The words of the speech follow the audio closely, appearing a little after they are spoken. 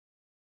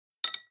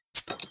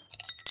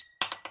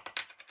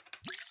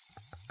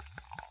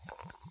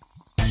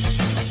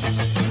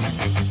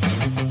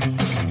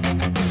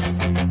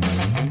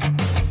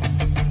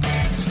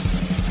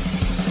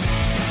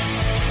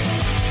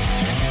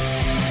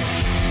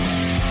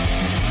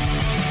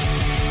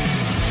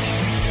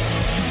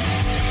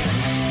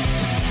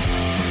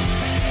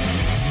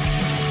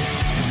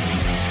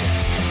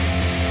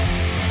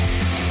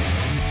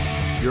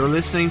You're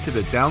listening to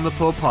the Down the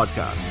Pub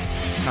podcast,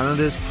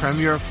 Canada's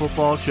premier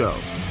football show.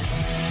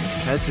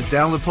 Head to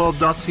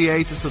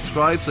downthepub.ca to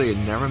subscribe so you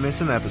never miss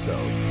an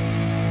episode.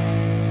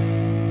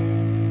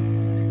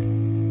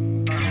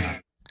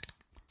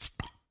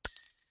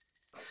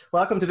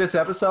 Welcome to this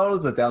episode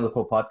of the Down the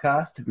Pub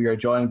podcast. We are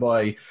joined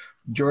by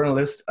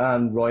journalist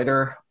and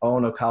writer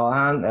Eoin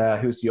O'Callaghan,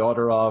 who's the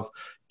author of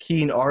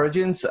Keen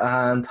Origins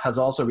and has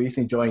also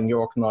recently joined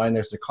York 9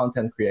 as a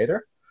content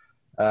creator.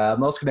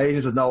 Most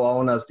Canadians would know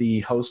Eoin as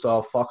the host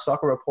of Fox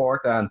Soccer Report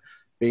and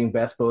being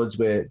best buds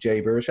with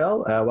Jay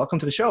Baruchel. Welcome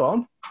to the show,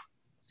 Eoin.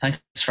 Thanks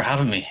for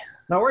having me.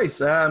 No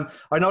worries. I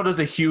know there's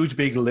a huge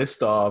big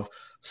list of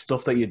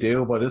stuff that you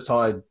do, but I just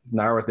thought I'd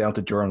narrow it down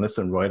to journalist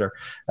and writer.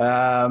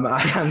 And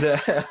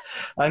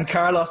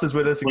Carlos is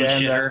with us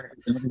again.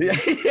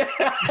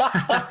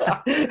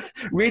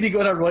 Really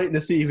good at writing the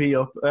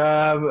CV up.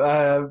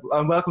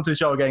 And welcome to the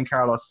show again,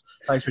 Carlos.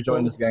 Thanks for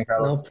joining us again,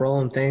 Carlos. No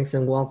problem. Thanks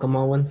and welcome,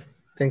 Eoin.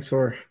 Thanks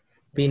for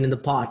being in the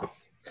pod.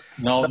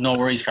 No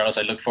worries, Carlos.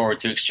 I look forward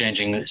to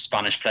exchanging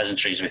Spanish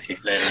pleasantries with you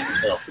later in the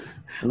show.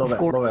 Love it.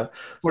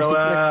 So,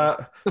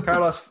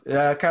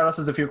 Carlos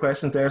has a few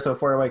questions there, so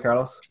fire away,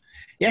 Carlos.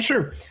 Yeah,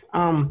 sure.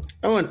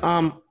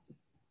 Eoin,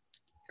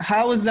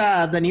 how is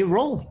the new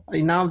role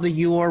now that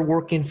you are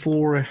working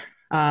for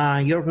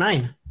York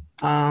 9?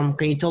 Can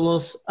you tell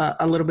us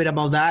a little bit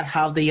about that,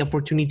 how the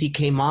opportunity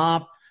came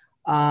up?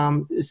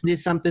 Is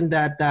this something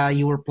that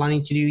you were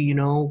planning to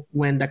do,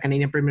 when the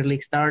Canadian Premier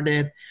League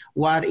started?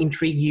 What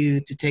intrigued you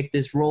to take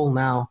this role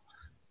now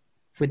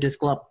with this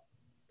club?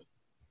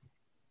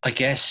 I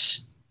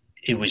guess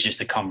it was just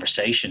a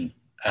conversation.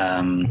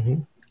 I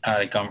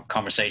had a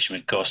conversation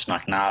with Gus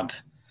McNabb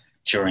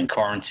during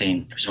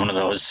quarantine. It was one of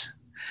those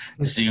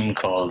Zoom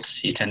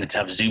calls. You tended to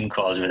have Zoom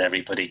calls with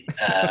everybody.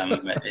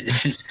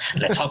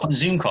 Let's hop on a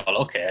Zoom call.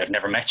 Okay, I've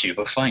never met you,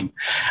 but fine.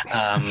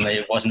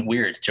 It wasn't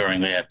weird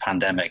during a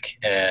pandemic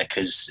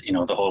because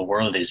the whole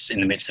world is in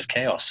the midst of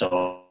chaos.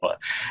 So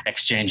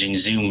exchanging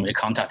Zoom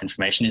contact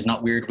information is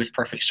not weird with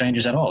perfect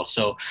strangers at all.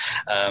 So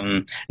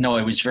no,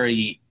 I was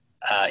very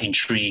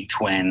intrigued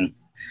when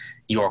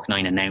York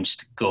 9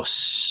 announced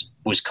Gus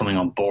was coming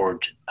on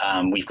board.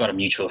 We've got a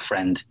mutual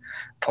friend,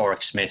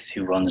 Porrick Smith,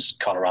 who runs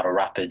Colorado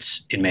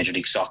Rapids in Major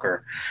League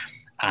Soccer.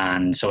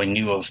 And so I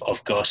knew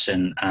of Gus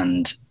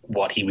and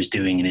what he was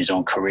doing in his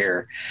own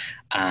career.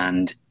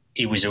 And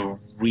it was a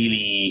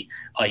really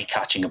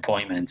eye-catching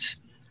appointment.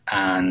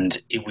 And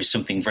it was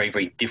something very,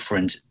 very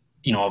different.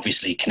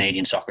 Obviously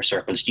Canadian soccer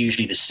circles,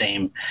 usually the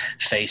same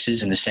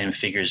faces and the same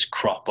figures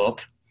crop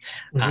up.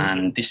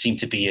 And this seemed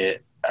to be a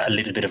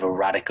little bit of a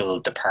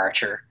radical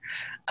departure.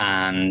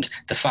 And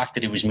the fact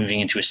that it was moving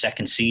into a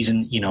second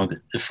season,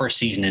 the first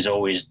season is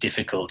always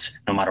difficult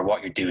no matter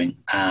what you're doing.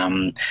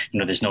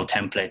 There's no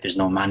template, there's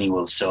no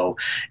manual. So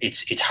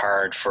it's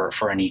hard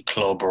for any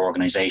club or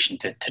organization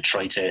to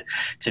try to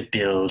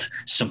build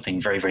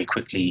something very, very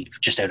quickly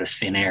just out of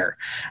thin air.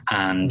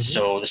 And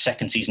so the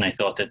second season, I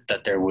thought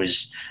that there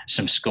was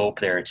some scope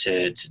there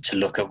to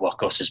look at what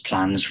Gus's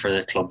plans for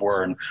the club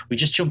were. And we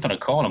just jumped on a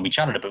call and we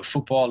chatted about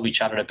football. We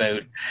chatted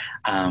about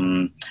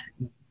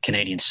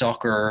Canadian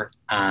soccer,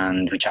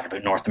 and we chatted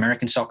about North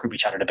American soccer. We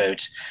chatted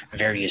about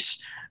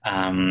various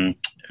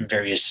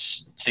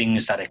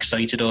things that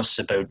excited us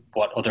about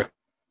what other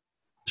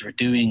were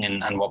doing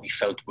and what we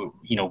felt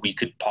we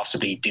could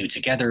possibly do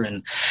together.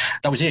 And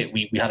that was it.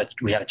 We had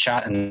a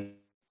chat, and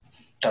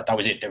that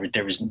was it.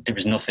 There was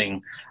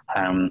nothing.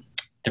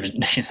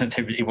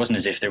 It wasn't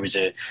as if there was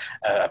a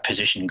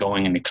position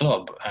going in the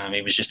club.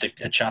 It was just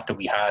a chat that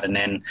we had, and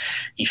then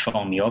he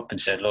phoned me up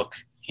and said, "Look,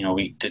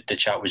 the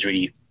chat was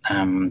really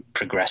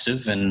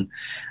progressive, and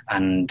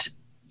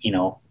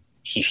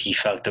he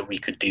felt that we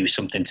could do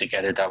something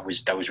together that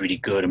was really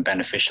good and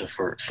beneficial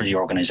for the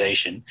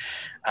organization,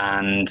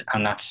 and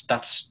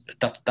that's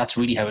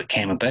really how it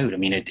came about. I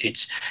mean,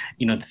 it's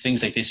the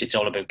things like this, it's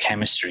all about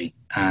chemistry,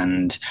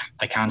 and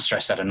I can't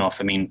stress that enough.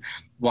 I mean,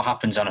 what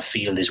happens on a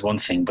field is one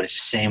thing, but it's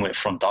the same with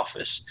front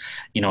office.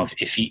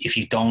 If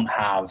you don't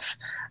have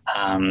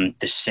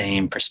the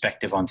same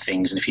perspective on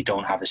things, and if you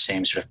don't have the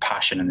same sort of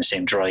passion and the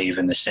same drive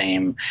and the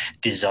same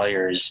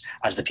desires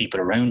as the people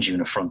around you in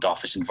a front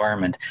office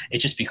environment, it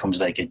just becomes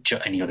like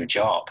any other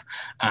job.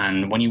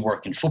 And when you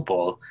work in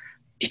football,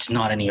 it's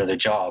not any other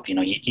job.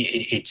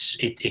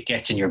 It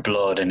gets in your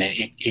blood, and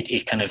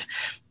it's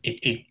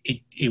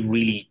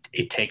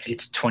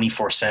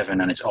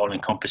 24/7, and it's all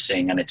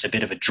encompassing, and it's a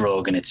bit of a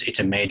drug, and it's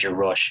a major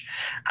rush,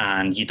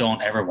 and you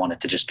don't ever want it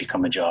to just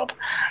become a job.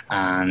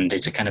 And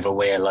it's a kind of a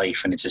way of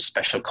life, and it's a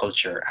special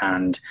culture.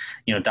 And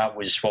that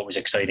was what was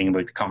exciting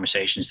about the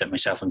conversations that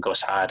myself and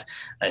Gus had.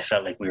 I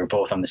felt like we were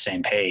both on the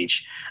same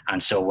page.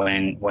 And so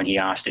when he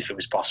asked if it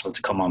was possible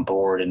to come on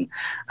board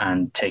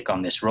and take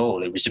on this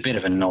role, it was a bit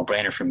of a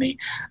no-brainer for me.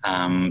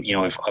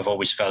 I've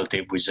always felt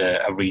it was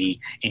a really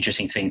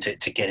interesting thing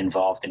to get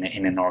involved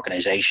in an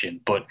organization.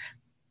 But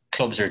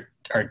clubs are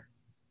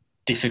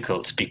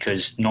difficult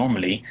because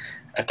normally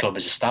a club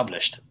is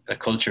established, a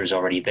culture is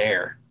already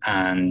there,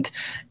 and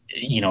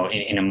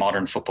in a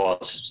modern football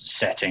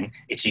setting,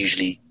 it's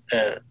usually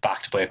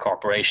backed by a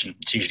corporation.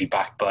 It's usually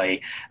backed by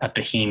a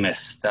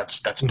behemoth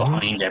that's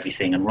behind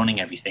everything and running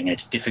everything. And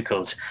it's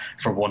difficult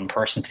for one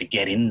person to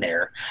get in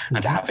there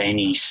and to have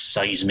any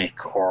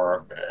seismic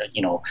or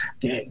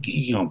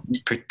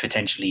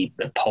potentially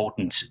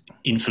potent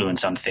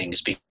influence on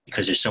things,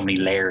 because there's so many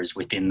layers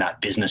within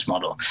that business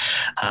model.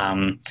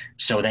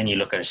 So then you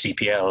look at a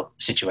CPL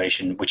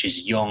situation, which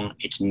is young,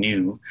 it's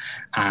new,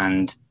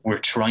 and we're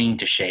trying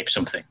to shape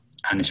something.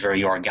 And it's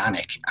very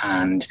organic,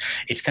 and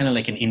it's kind of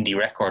like an indie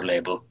record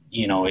label.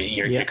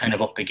 You're kind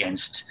of up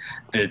against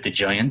the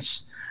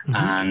giants,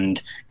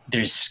 and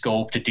there's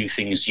scope to do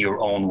things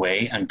your own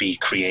way and be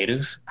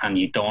creative, and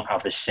you don't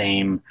have the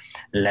same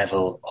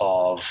level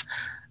of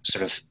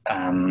sort of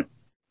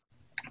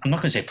I'm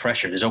not going to say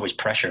pressure. There's always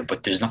pressure,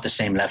 but there's not the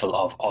same level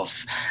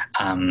of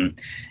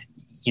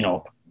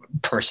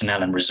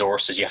personnel and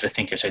resources. You have to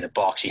think outside the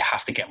box. You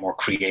have to get more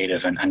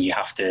creative, and you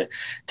have to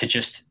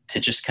just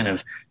kind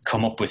of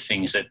come up with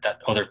things that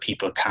other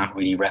people can't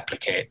really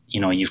replicate.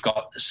 You've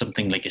got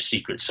something like a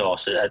secret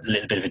sauce, a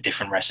little bit of a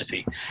different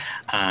recipe,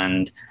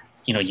 and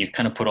you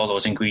kind of put all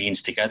those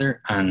ingredients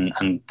together, and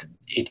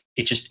it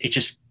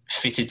just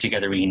fitted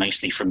together really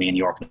nicely for me in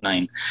York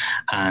 9,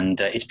 and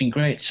it's been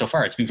great so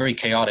far. It's been very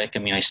chaotic. I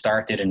mean, I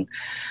started and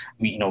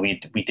we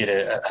did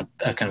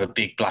a kind of a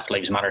big Black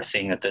Lives Matter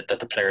thing that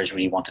the players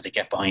really wanted to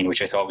get behind,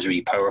 which I thought was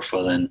really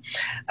powerful, and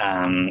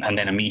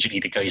then immediately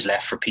the guys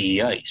left for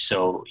PEI.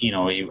 So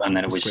and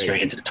then it was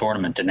straight into the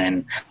tournament, and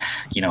then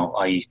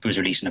I was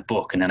releasing a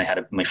book, and then I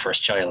had my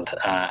first child,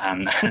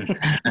 and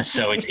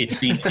so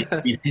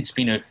it's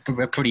been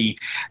a pretty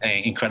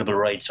incredible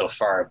ride so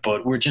far.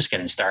 But we're just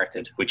getting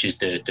started, which is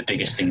the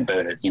biggest thing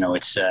about it.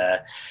 It's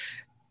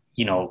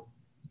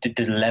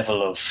the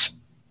level of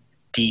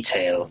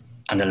detail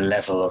and the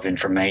level of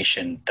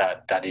information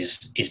that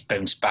is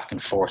bounced back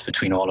and forth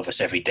between all of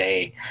us every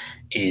day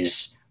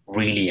is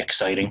really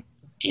exciting.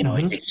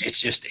 It's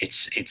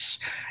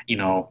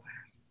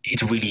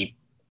really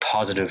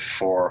positive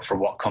for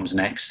what comes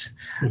next,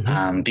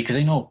 because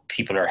I know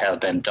people are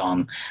hell-bent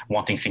on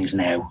wanting things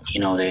now.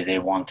 They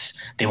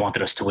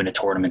wanted us to win a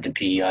tournament in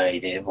PEI.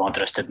 They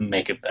wanted us to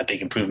make a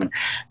big improvement.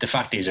 The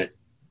fact is that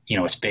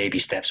it's baby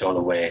steps all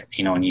the way,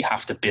 and you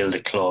have to build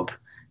a club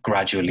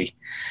gradually.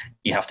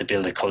 You have to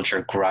build a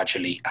culture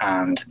gradually,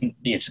 and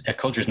a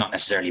culture is not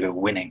necessarily about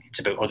winning. It's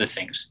about other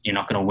things. You're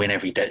not going to win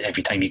every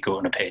time you go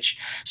on a pitch.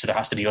 So there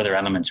has to be other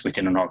elements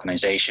within an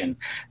organization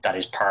that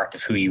is part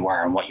of who you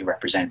are and what you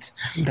represent.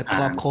 The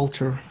club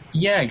culture.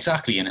 Yeah,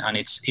 exactly. And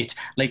it's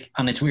like,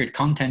 and it's weird.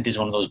 Content is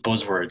one of those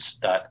buzzwords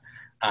that,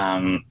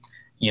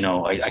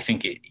 I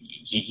think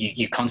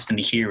you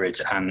constantly hear it,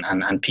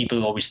 and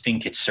people always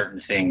think it's certain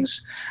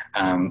things.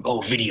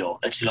 Video.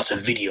 Let's do lots of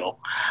video,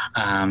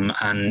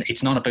 and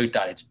it's not about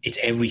that. It's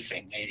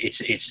everything.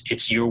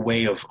 It's your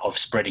way of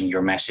spreading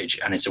your message,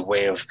 and it's a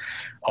way of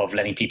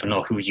letting people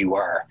know who you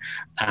are.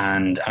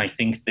 And I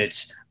think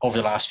that over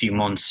the last few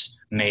months,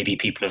 maybe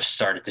people have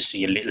started to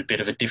see a little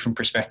bit of a different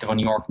perspective on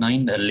York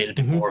 9, a little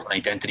bit more of an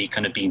identity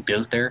kind of being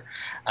built there.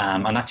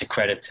 And that's a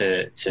credit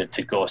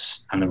to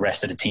Gus and the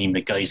rest of the team,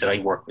 the guys that I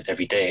work with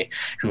every day,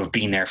 who have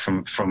been there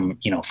from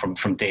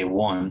day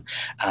one,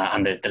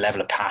 and the level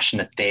of passion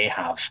that they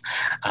have.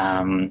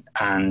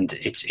 And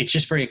it's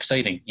just very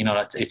exciting.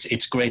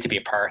 It's great to be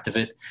a part of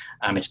it.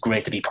 It's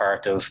great to be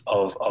part of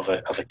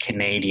a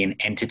Canadian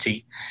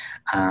entity,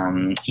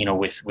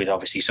 with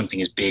obviously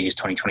something as big as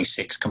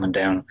 2026 coming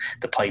down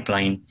the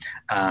pipeline.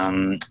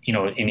 In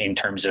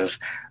terms of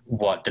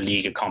what the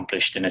league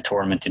accomplished in a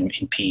tournament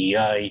in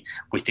PEI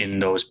within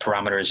those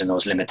parameters and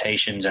those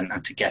limitations, and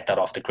to get that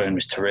off the ground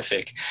was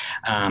terrific.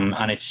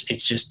 And it's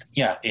just,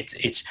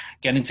 it's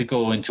getting to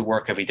go into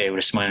work every day with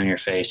a smile on your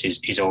face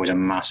is always a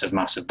massive,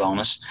 massive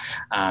bonus,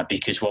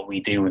 because what we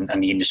do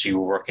and the industry we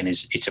work in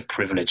it's a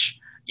privilege,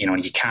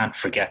 and you can't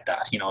forget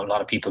that. A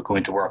lot of people go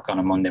into work on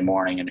a Monday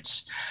morning and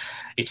it's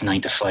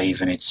 9 to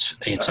 5 and it's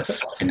a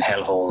fucking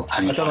hellhole.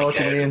 And I don't know what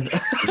you mean.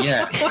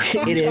 Yeah,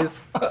 it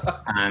is.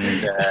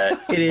 And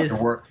it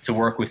is to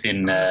work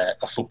within a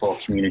football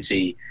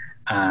community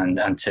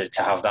and to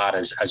have that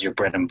as your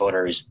bread and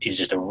butter is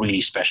just a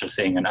really special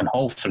thing. And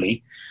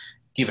hopefully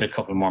give it a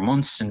couple more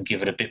months and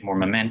give it a bit more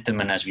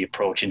momentum. And as we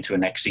approach into a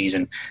next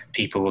season,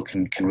 people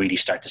can really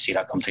start to see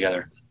that come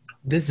together.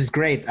 This is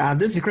great.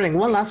 This is great.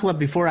 One last one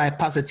before I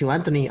pass it to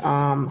Anthony.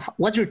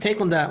 What's your take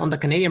on the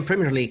Canadian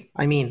Premier League?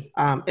 I mean,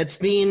 it's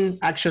been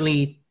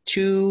actually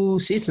 2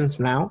 seasons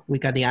now. We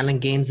got the Island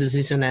Games this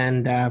season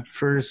and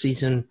first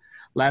season,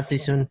 last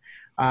season,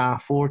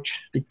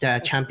 Forge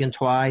the champion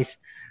twice.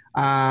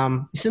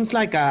 It seems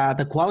like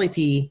the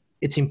quality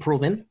it's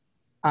improving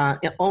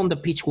on the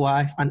pitch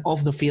wide and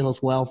off the field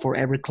as well for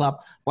every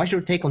club. What's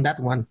your take on that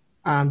one?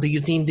 Do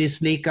you think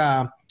this league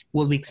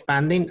will be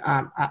expanding?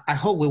 I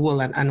hope we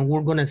will, and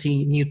we're going to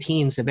see new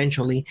teams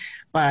eventually.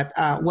 But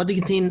what do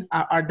you think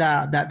are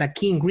the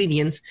key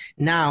ingredients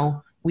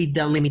now with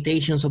the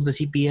limitations of the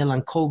CPL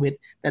and COVID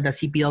that the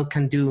CPL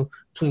can do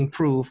to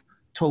improve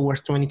towards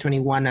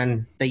 2021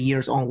 and the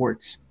years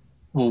onwards?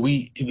 Well,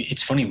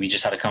 it's funny, we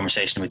just had a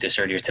conversation with this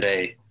earlier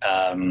today.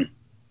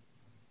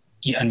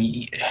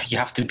 you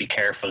have to be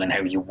careful in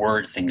how you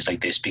word things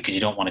like this, because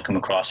you don't want to come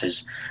across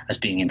as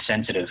being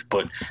insensitive.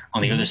 But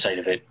on the other side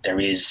of it, there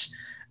is,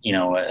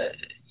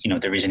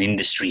 there is an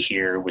industry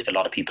here with a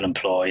lot of people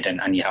employed,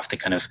 and you have to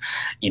kind of,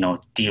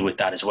 deal with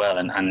that as well.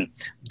 And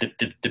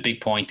the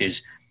big point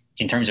is,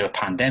 in terms of a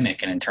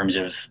pandemic, and in terms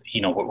of,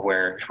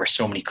 where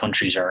so many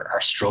countries are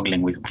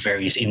struggling with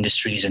various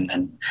industries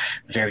and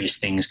various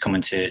things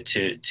coming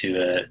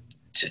to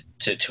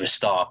a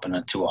stop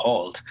and to a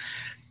halt.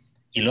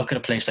 You look at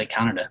a place like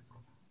Canada,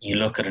 you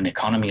look at an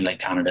economy like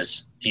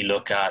Canada's, you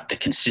look at the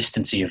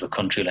consistency of a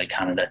country like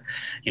Canada,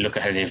 you look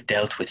at how they've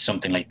dealt with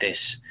something like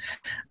this.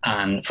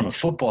 And from a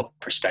football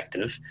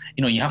perspective,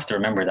 you have to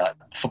remember that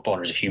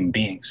footballers are human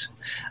beings.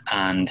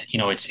 And,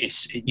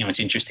 it's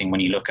interesting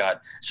when you look at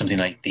something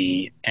like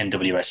the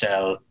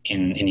NWSL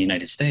in the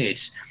United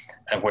States,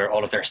 where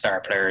all of their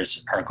star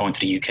players are going to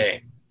the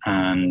UK.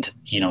 And,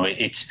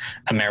 it's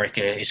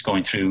America is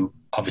going through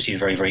obviously a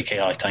very, very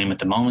chaotic time at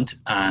the moment.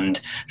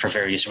 And for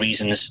various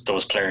reasons,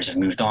 those players have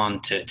moved on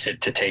to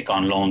take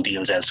on loan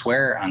deals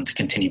elsewhere and to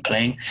continue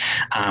playing.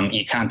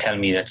 You can't tell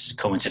me that's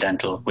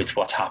coincidental with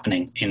what's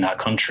happening in that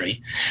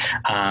country.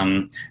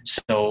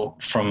 So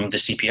from the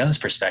CPL's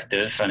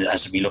perspective, and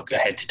as we look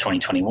ahead to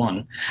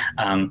 2021,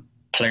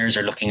 players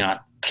are looking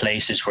at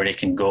places where they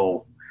can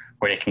go,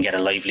 where they can get a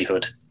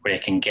livelihood, where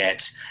they can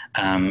get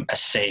a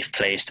safe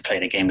place to play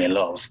the game they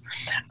love,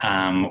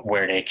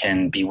 where they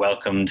can be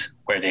welcomed,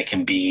 where they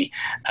can be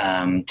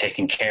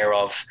taken care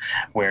of,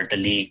 where the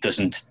league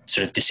doesn't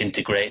sort of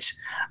disintegrate.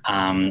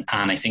 And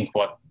I think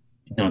what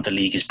the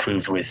league has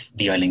proved with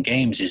the Island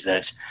Games is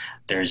that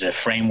there's a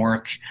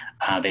framework.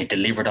 They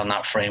delivered on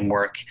that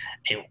framework.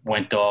 It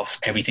went off.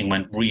 Everything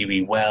went really,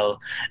 really well.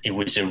 It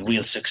was a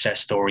real success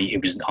story.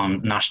 It was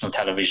on national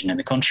television in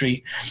the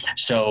country.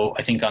 So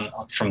I think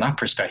from that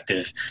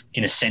perspective,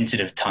 in a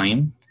sensitive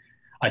time,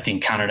 I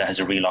think Canada has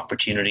a real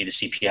opportunity. The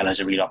CPL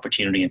has a real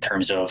opportunity in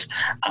terms of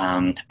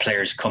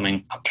players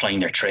coming, applying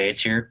their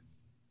trades here.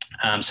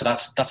 So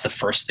that's the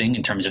first thing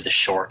in terms of the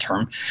short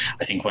term.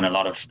 I think when a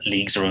lot of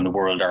leagues around the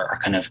world are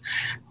kind of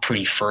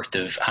pretty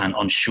furtive and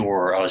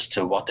unsure as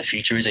to what the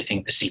future is, I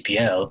think the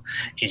CPL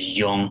is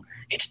young.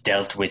 It's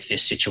dealt with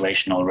this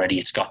situation already.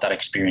 It's got that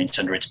experience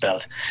under its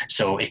belt,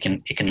 so it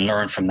can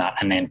learn from that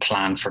and then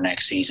plan for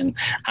next season.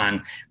 And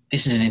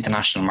this is an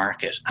international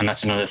market, and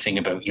that's another thing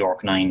about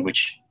York 9,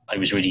 which I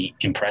was really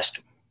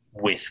impressed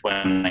with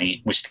when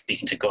I was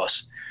speaking to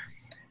Gus.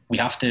 We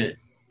have to.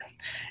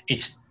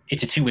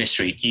 It's a two-way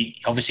street.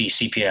 Obviously,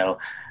 CPL,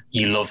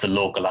 you love the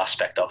local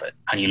aspect of it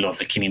and you love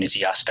the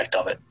community aspect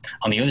of it.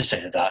 On the other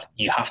side of that,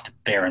 you have to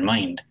bear in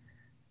mind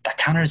that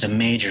Canada is a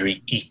major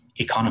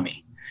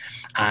economy,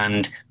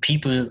 and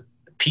people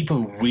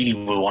really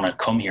will want to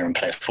come here and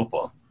play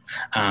football.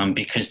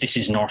 Because this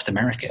is North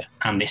America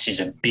and this is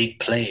a big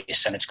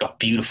place and it's got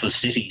beautiful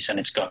cities and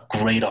it's got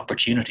great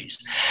opportunities.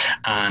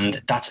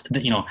 And that's,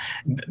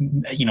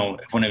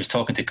 when I was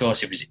talking to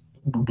Gus,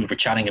 we were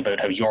chatting about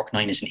how York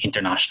 9 is an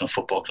international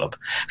football club.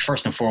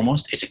 First and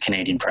foremost, it's a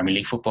Canadian Premier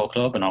League football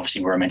club, and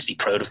obviously we're immensely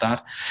proud of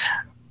that.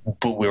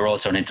 But we're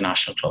also an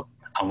international club,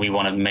 and we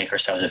want to make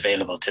ourselves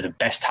available to the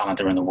best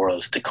talent around the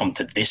world to come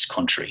to this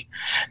country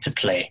to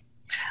play.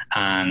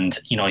 And,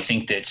 I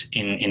think that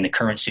in the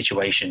current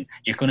situation,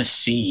 you're going to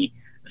see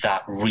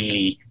that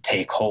really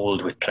take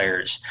hold with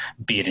players,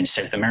 be it in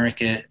South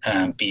America,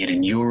 be it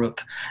in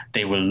Europe.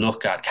 They will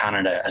look at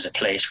Canada as a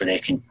place where they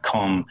can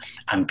come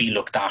and be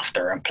looked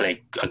after and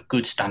play a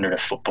good standard of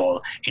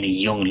football in a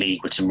young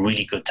league with some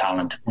really good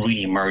talent,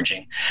 really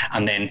emerging.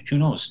 And then, who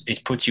knows,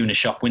 it puts you in a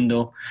shop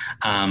window,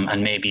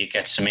 and maybe it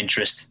gets some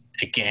interest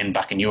again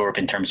back in Europe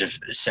in terms of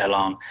sell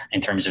on, in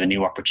terms of a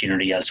new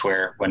opportunity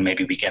elsewhere when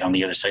maybe we get on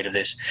the other side of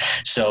this.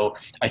 So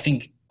I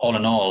think all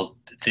in all,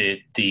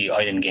 the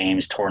Island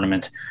Games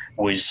tournament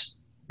was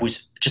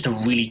just a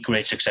really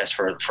great success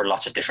for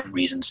lots of different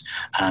reasons.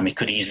 It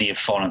could easily have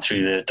fallen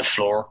through the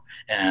floor,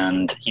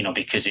 and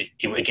because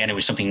it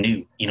was something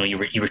new. You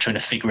were trying to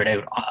figure it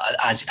out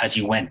as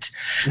you went.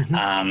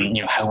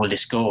 Mm-hmm. How will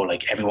this go?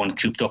 Like, everyone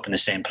cooped up in the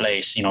same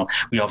place.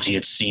 We obviously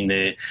had seen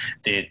the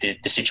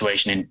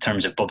situation in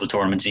terms of bubble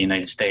tournaments in the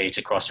United States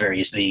across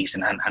various leagues,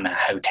 and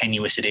how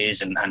tenuous it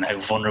is, and how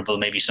vulnerable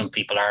maybe some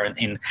people are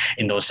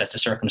in those sets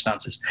of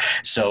circumstances.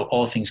 So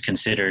all things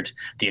considered,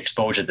 the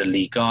exposure the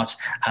league got,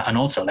 and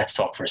also let's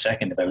talk for a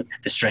second about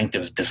the strength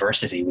of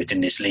diversity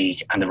within this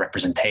league and the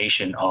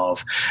representation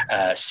of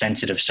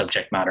sensitive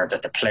subject matter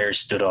that the players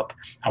stood up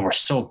and were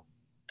so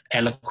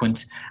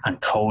eloquent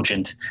and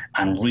cogent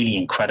and really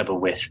incredible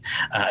with,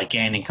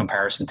 again, in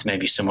comparison to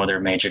maybe some other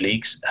major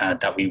leagues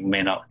that we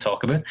may not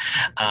talk about.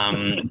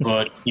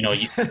 But,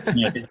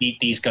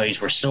 these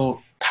guys were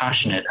so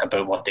passionate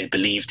about what they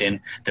believed in,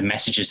 the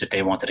messages that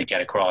they wanted to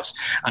get across.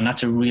 And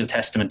that's a real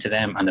testament to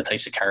them and the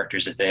types of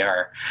characters that they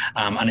are.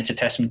 And it's a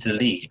testament to the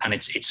league. And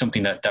it's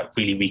something that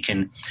really we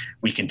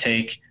can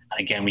take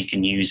again, we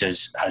can use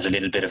as a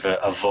little bit of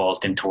a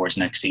vault in towards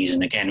next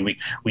season. Again,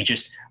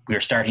 we're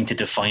starting to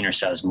define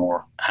ourselves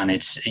more, and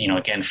it's, you know,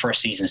 again,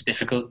 first season is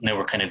difficult. Now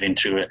we're kind of in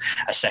through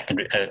a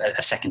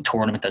second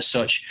tournament as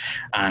such,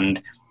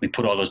 and we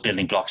put all those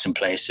building blocks in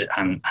place,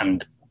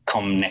 and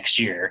come next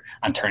year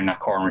and turn that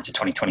corner into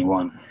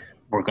 2021,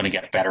 we're going to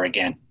get better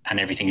again, and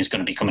everything is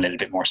going to become a little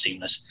bit more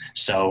seamless.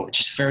 So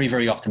just very,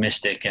 very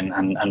optimistic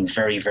and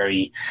very,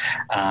 very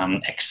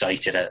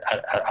excited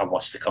at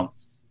what's to come.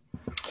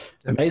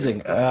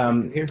 Amazing.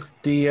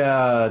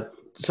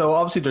 So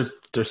obviously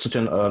there's such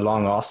a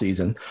long off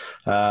season.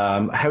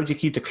 How do you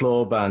keep the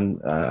club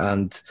and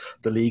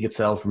the league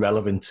itself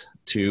relevant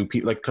to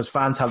people? Like, because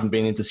fans haven't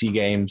been in to see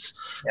games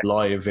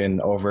live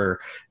in over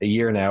a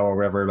year now, or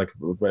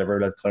whatever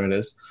that time it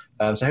is.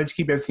 So how do you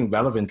keep everything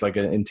relevant? Like,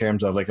 in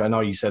terms of, like, I know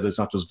you said it's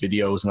not just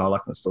videos and all that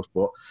kind of stuff,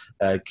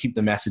 but keep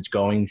the message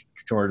going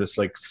during this,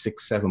 like,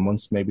 6-7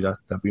 months maybe that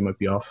we might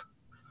be off.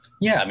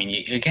 Yeah, I mean,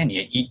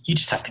 you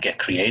just have to get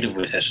creative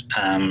with it.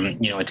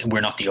 You know,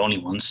 we're not the only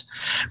ones.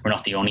 We're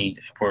not the only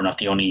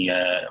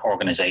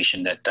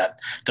organization that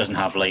doesn't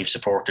have live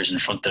supporters in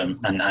front of them.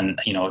 And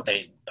you know,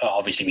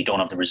 obviously we don't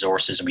have the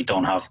resources, and we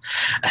don't have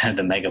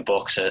the mega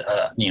bucks,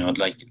 you know,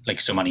 like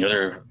so many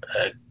other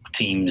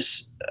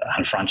teams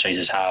and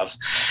franchises have.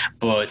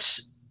 But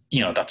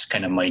you know, that's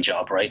kind of my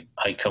job, right?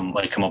 I come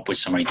up with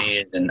some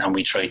ideas, and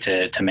we try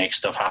to make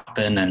stuff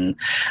happen.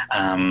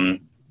 And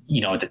you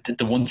know,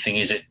 the one thing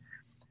is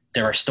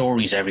there are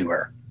stories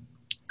everywhere,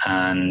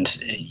 and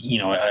you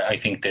know, I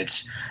think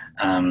that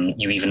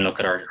you even look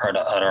at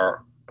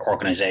our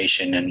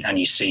organization, and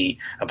you see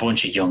a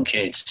bunch of young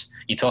kids.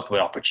 You talk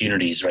about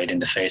opportunities, right, in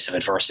the face of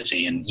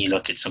adversity, and you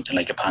look at something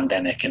like a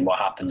pandemic and what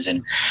happens,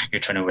 and you're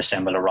trying to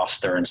assemble a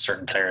roster, and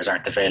certain players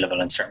aren't available,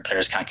 and certain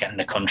players can't get in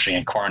the country,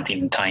 and quarantine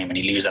in time, and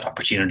you lose that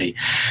opportunity.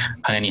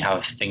 And then you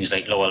have things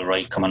like Lowell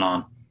Wright coming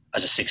on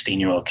as a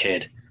 16-year-old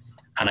kid.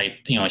 And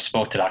I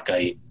spoke to that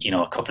guy, you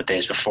know, a couple of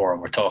days before,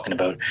 and we're talking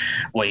about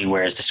why he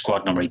wears the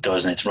squad number he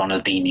does, and it's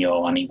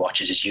Ronaldinho, and he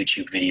watches his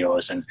YouTube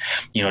videos, and,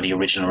 you know, the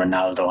original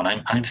Ronaldo.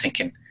 And I'm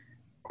thinking,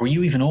 were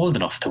you even old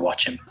enough to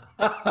watch him?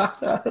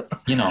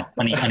 You know,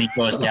 and he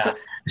goes, yeah,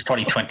 it's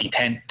probably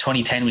 2010.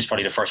 2010 was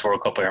probably the first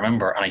World Cup I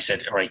remember. And I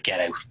said, all right, get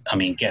out. I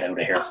mean, get out of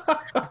here.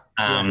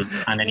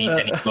 And then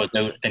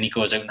he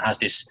goes out and has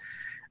this,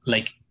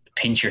 like,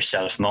 pinch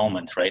yourself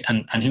moment, right?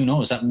 And who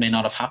knows, that may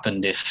not have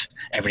happened if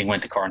everything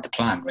went according to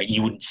plan, right?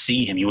 You wouldn't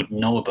see him, you wouldn't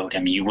know about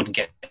him, you wouldn't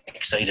get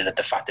excited at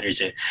the fact that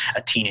there's a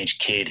teenage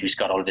kid who's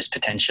got all of this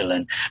potential,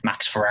 and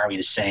Max Ferrari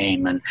the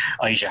same, and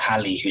Elijah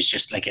Halley, who's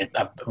just like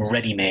a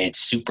ready-made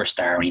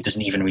superstar, and he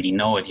doesn't even really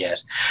know it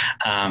yet.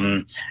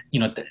 You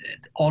know,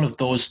 all of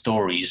those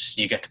stories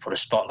you get to put a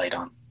spotlight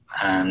on.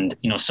 And,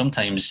 you know,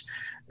 sometimes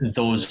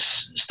those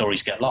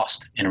stories get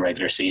lost in a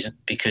regular season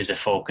because the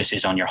focus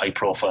is on your high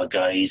profile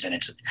guys, and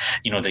it's,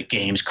 you know, the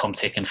games come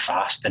thick and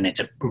fast, and it's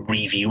a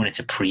review, and it's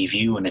a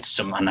preview, and it's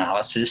some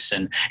analysis,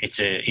 and it's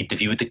a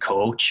interview with the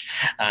coach,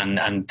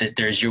 and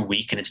there's your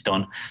week, and it's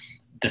done.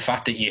 The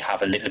fact that you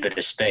have a little bit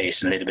of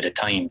space and a little bit of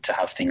time to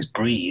have things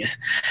breathe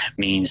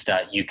means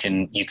that you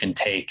can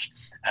take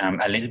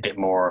a little bit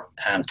more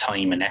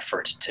time and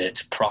effort to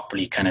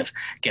properly kind of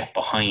get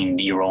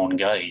behind your own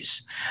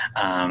guys,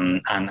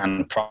 and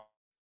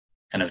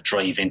kind of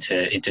drive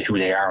into who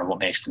they are and what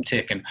makes them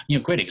tick. And, you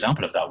know, a great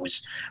example of that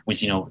was,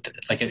 you know,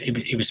 like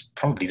it was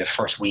probably the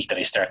first week that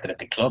I started at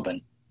the club,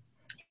 and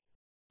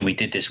we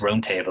did this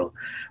roundtable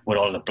with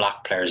all the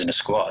black players in the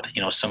squad,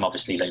 you know, some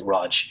obviously like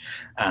Rog,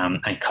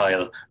 and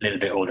Kyle, a little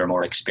bit older,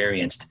 more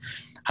experienced.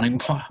 And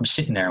I'm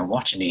sitting there and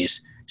watching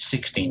these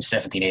 16,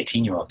 17,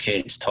 18-year-old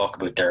kids talk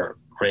about their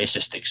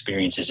racist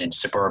experiences in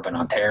suburban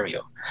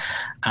Ontario,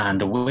 and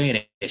the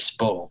way they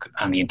spoke,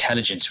 and the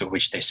intelligence with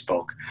which they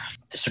spoke,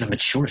 the sort of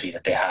maturity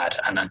that they had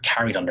and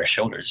carried on their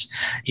shoulders.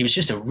 It was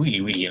just a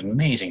really, really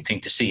amazing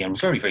thing to see. I'm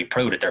very, very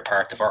proud that they're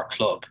part of our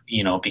club,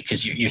 you know,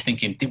 because you're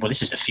thinking, well,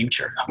 this is the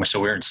future,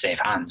 so we're in safe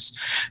hands.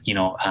 You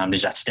know,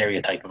 there's that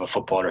stereotype of a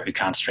footballer who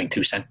can't string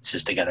two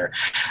sentences together,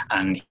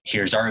 and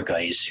here's our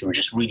guys who are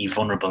just really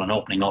vulnerable and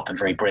opening up and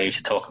very brave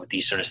to talk about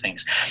these sort of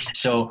things.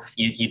 So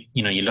you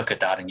know, you look at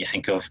that and you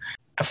think of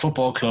a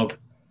football club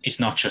is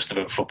not just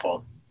about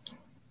football,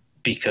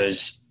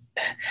 because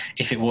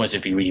if it was,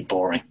 it'd be really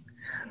boring.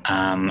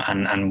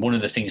 And one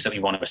of the things that we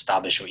want to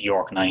establish with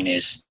York 9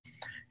 is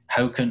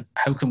how can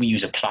we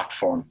use a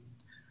platform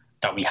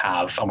that we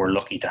have, and we're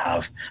lucky to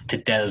have, to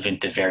delve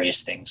into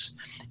various things.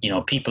 You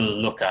know, people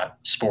look at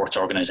sports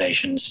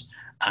organizations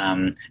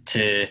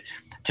to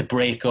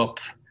break up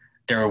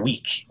their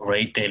week,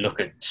 right? They look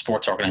at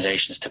sports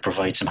organizations to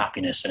provide some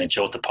happiness and a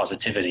jolt of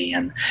positivity.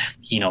 And,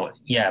 you know,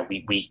 yeah,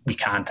 we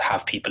can't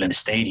have people in a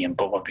stadium,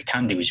 but what we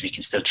can do is we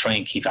can still try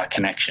and keep that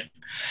connection.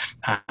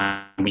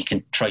 And we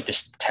can try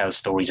to tell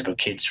stories about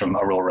kids from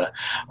Aurora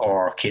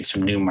or kids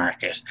from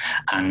Newmarket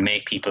and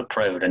make people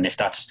proud. And if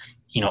that's,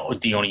 you know,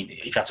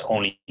 if that's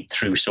only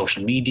through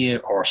social media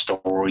or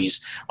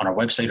stories on our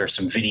website or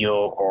some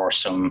video or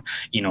some,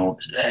 you know,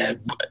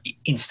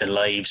 Insta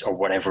lives or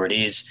whatever it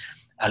is,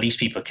 at least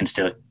people can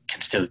still,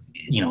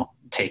 you know,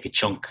 take a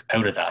chunk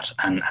out of that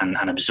and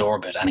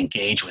absorb it and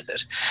engage with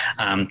it.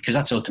 Because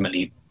that's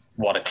ultimately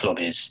what a club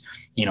is.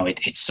 You know,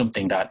 it's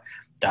something that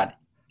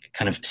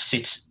kind of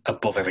sits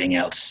above everything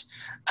else.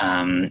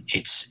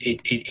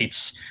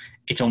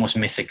 It's almost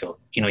mythical.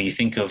 You know, you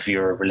think of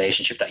your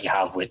relationship that you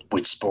have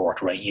with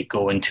sport, right? You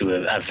go into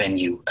a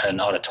venue, an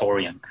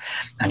auditorium,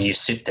 and you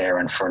sit there,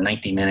 and for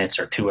 90 minutes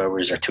or 2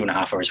 hours or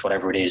 2.5 hours,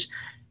 whatever it is,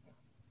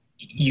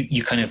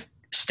 you kind of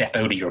step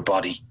out of your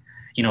body.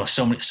 You know,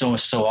 so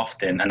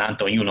often, and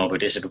Anto, you know about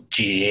this, about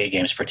GAA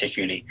games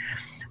particularly,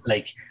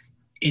 like,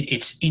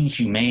 it's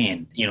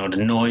inhumane, you know, the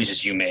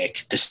noises you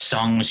make, the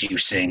songs you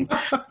sing.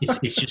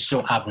 It's just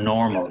so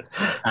abnormal,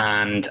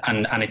 and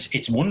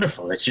it's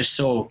wonderful. It's just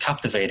so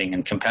captivating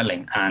and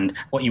compelling. And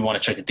what you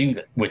want to try to do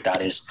with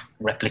that is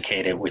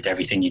replicate it with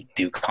everything you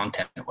do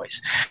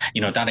content-wise.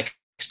 You know, that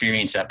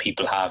experience that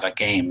people have at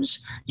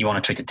games, you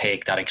want to try to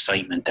take that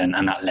excitement and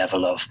that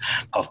level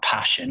of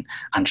passion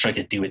and try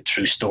to do it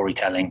through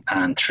storytelling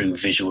and through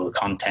visual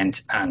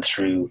content and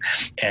through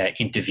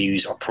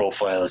interviews or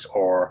profiles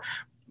or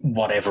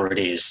whatever it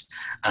is,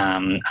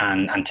 and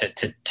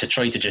to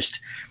try to just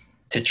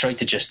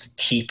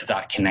keep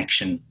that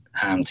connection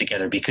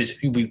together, because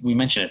we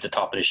mentioned at the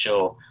top of the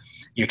show,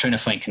 you're trying to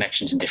find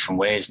connections in different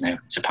ways now.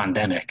 It's a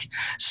pandemic,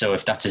 so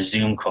if that's a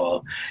Zoom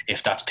call,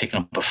 if that's picking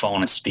up a phone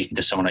and speaking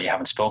to someone that you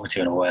haven't spoken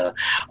to in a while,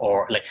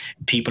 or like,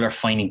 people are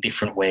finding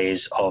different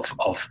ways of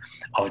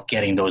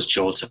getting those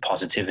jolts of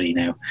positivity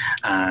now.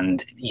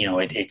 And you know,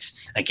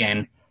 it's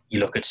again, you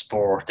look at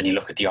sport and you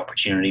look at the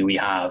opportunity we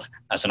have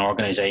as an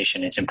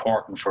organization. It's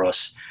important for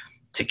us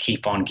to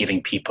keep on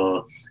giving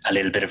people a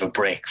little bit of a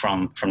break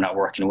from that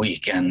working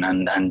week,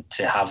 and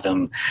to have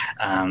them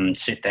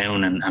sit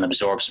down and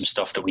absorb some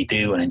stuff that we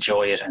do and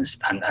enjoy it,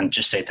 and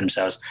just say to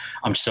themselves,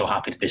 I'm so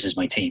happy that this is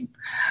my team.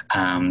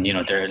 You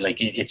know, they're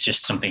like, it's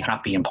just something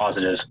happy and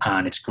positive,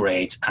 and it's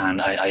great,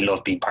 and I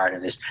love being part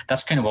of this.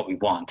 That's kind of what we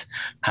want.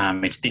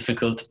 It's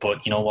difficult,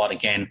 but you know what,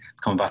 again,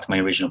 coming back to my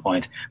original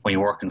point, when you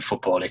work in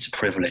football, it's a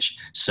privilege.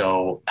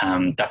 So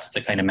that's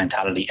the kind of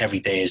mentality. Every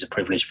day is a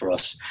privilege for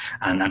us,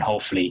 and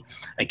hopefully,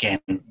 again,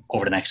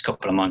 over the next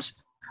couple of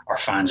months, our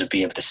fans will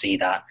be able to see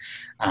that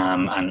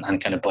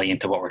and kind of buy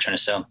into what we're trying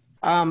to sell.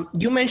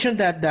 You mentioned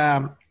that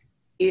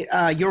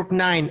York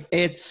 9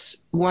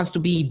 wants to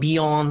be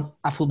beyond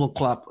a football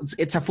club.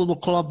 It's a football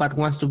club, but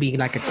wants to be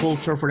like a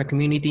culture for the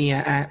community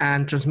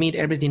and transmit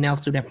everything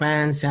else to the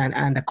fans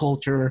and the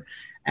culture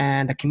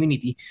and the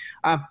community.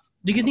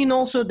 Do you think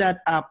also that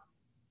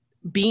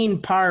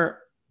being part,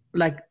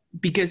 like,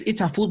 because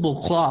it's a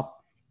football club,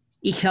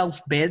 it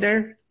helps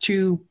better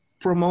to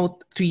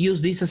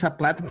use this as a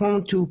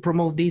platform to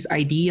promote these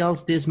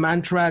ideals, this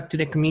mantra to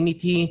the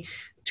community,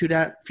 to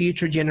the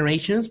future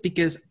generations?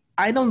 Because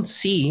I don't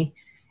see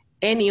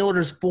any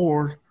other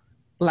sport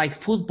like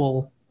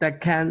football that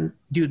can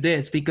do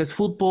this, because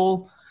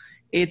football,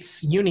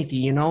 it's unity,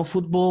 you know.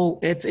 Football,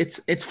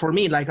 it's for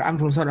me, like, I'm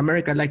from South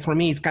America, like, for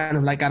me, it's kind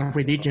of like out of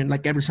religion.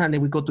 Like, every Sunday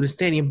we go to the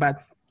stadium,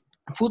 but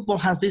football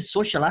has this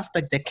social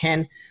aspect that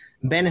can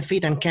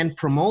benefit and can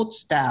promote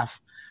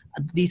staff.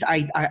 These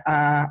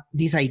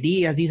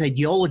ideas, this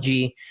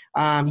ideology.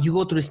 You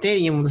go to the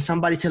stadium,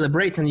 somebody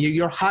celebrates, and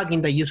you're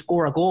hugging that you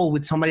score a goal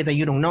with somebody that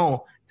you don't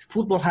know.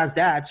 Football has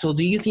that. So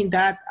do you think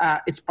that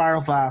it's part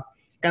of a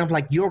kind of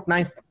like York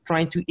Knights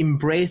trying to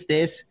embrace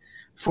this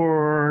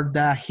for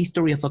the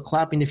history of the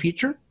club in the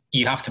future?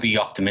 You have to be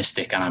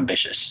optimistic and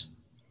ambitious.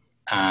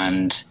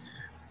 And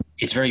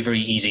it's very, very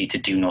easy to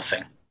do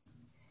nothing.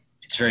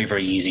 It's very,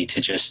 very easy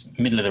to just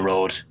middle of the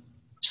road,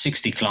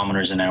 60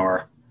 kilometers an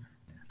hour,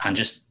 and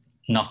just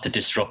not to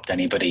disrupt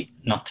anybody,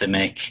 not to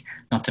make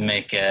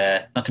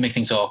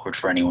things awkward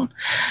for anyone.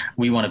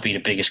 We want to be the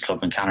biggest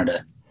club in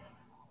Canada,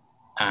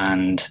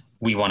 and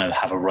we want to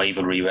have a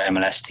rivalry with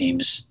MLS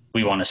teams.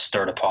 We want to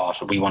stir the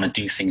pot. We want to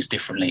do things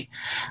differently.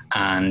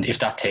 And if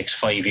that takes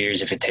 5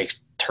 years, if it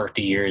takes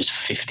 30 years,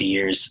 50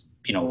 years,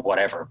 you know,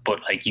 whatever.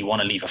 But like, you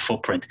want to leave a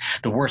footprint.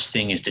 The worst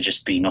thing is to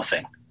just be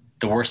nothing.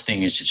 The worst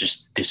thing is to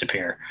just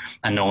disappear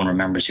and no one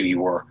remembers who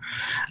you were.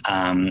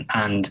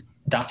 And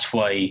that's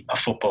why a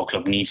football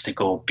club needs to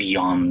go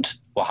beyond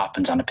what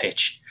happens on a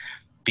pitch,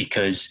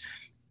 because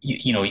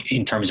you know,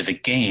 in terms of a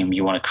game,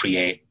 you want to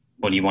create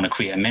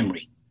a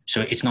memory.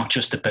 So it's not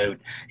just about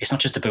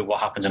what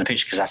happens on a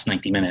pitch, because that's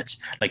 90 minutes.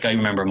 Like, I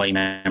remember my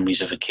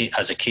memories of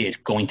as a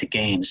kid going to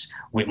games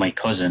with my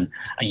cousin,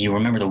 and you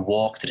remember the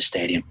walk to the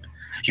stadium.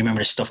 You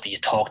remember the stuff that you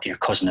talked to your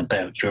cousin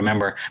about. You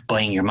remember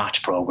buying your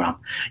match program.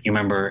 You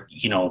remember,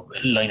 you know,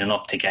 lining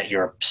up to get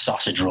your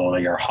sausage roll or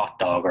your hot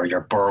dog or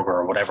your burger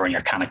or whatever and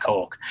your can of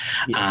Coke.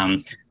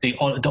 Yes.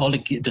 All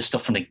the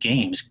stuff from the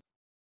games,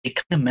 it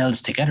kind of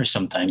melds together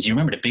sometimes. You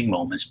remember the big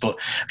moments, but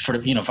for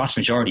the, you know, vast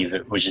majority of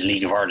it, which is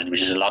League of Ireland,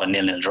 which is a lot of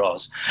 0-0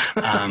 draws,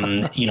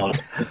 you know,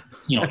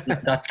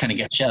 that kind of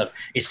gets shelved.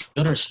 It's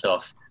the other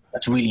stuff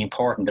that's really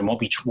important. And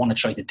what we want to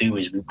try to do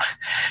is,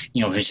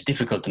 you know, it's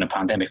difficult in a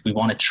pandemic. We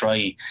want to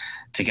try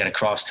to get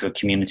across to a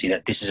community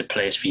that this is a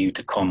place for you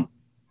to come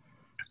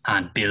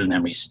and build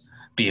memories,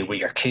 be it with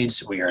your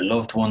kids, with your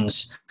loved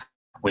ones,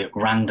 with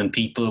random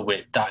people,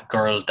 with that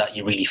girl that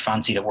you really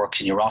fancy that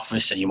works in your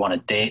office and you want a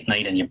date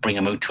night and you bring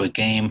them out to a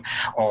game,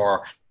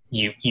 or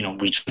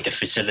we try to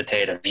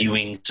facilitate a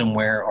viewing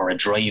somewhere or a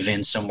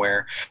drive-in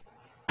somewhere,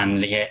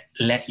 and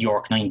let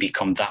York 9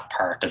 become that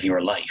part of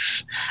your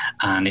life.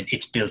 And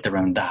it's built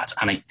around that.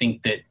 And I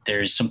think that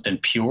there's something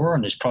pure,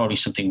 and there's probably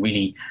something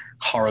really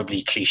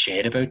horribly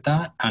cliched about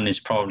that, and there's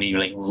probably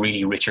like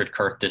really Richard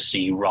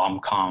Curtis-y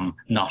rom-com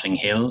Notting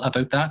Hill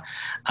about that.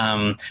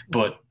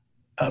 But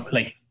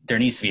like there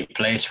needs to be a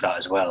place for that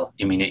as well.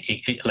 I mean,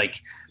 it like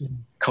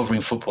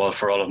covering football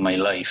for all of my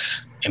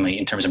life,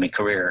 in terms of my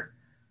career,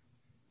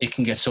 it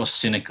can get so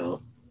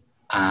cynical.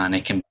 And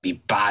it can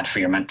be bad for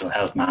your mental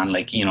health, man.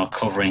 Like,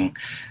 covering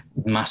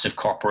massive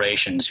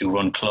corporations who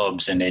run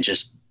clubs, and they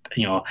just,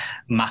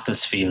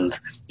 Macclesfield,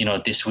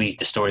 this week,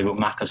 the story about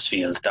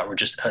Macclesfield that were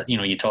just,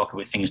 you talk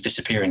about things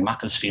disappearing.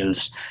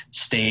 Macclesfield's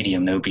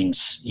stadium now being,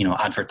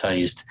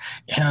 advertised.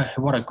 Yeah,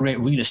 what a great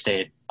real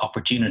estate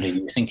opportunity.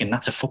 You're thinking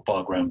that's a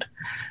football ground.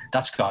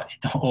 That's got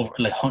over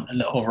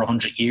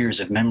 100 years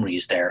of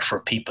memories there for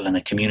people in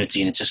a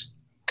community, and it's just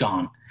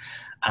gone.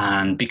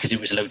 And because it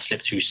was allowed to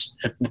slip through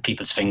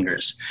people's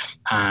fingers,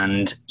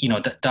 and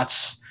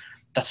that's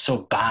so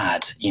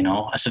bad,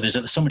 So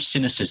there's so much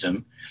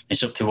cynicism.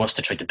 It's up to us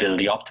to try to build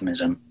the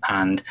optimism,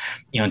 and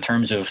in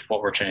terms of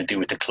what we're trying to do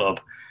with the club,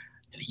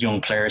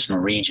 young players from a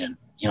region.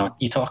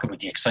 You talk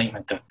about the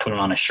excitement of putting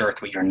on a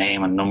shirt with your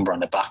name and number on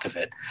the back of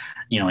it,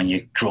 and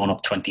you've grown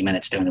up 20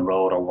 minutes down the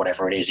road or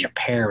whatever it is, your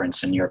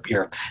parents and your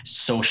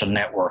social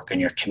network and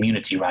your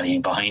community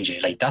rallying behind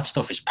you. Like, that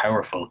stuff is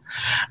powerful.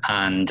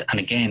 And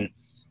again,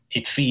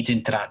 it feeds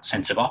into that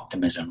sense of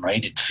optimism,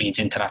 right? It feeds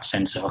into that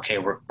sense of, okay,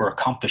 we're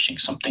accomplishing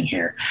something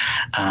here.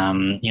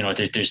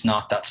 There's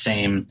not that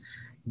same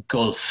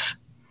gulf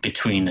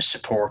between the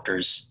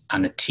supporters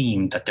and the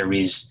team that there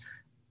is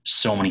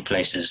so many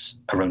places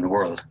around the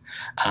world.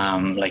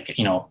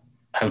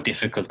 How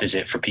difficult is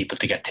it for people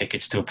to get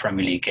tickets to a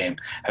Premier League game?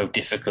 How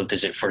difficult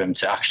is it for them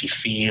to actually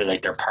feel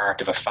like they're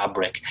part of a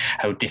fabric?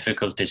 How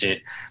difficult is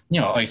it?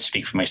 I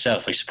speak for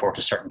myself. I support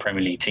a certain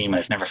Premier League team.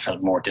 I've never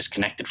felt more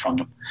disconnected from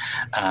them.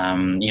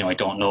 I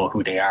don't know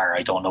who they are.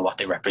 I don't know what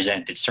they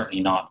represent. It's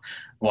certainly not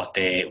what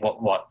it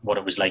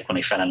was like when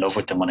I fell in love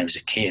with them when I was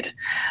a kid,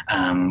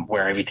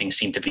 where everything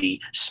seemed to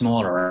be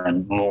smaller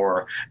and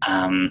more,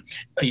 I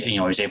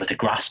was able to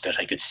grasp it.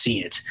 I could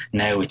see it.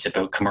 Now it's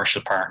about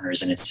commercial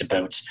partners, and it's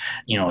about,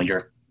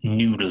 your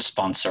noodle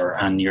sponsor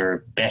and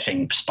your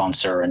betting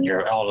sponsor and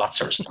your all that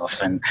sort of stuff.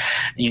 And,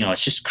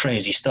 it's just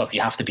crazy stuff.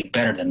 You have to be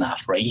better than that,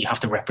 right? You have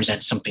to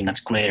represent something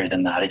that's greater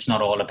than that. It's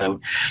not all about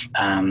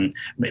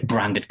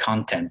branded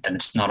content, and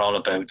it's not all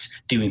about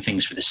doing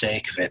things for the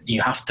sake of it.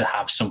 You have to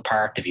have some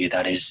part of you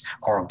that is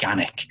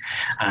organic,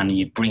 and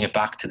you bring it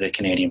back to the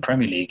Canadian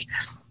Premier League.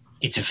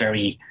 It's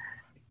very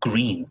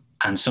green.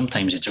 And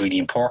sometimes it's really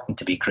important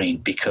to be green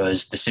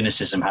because the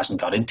cynicism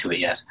hasn't got into it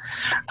yet.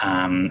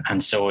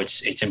 And so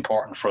it's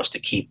important for us to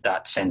keep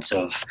that sense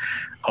of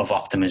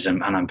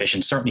optimism and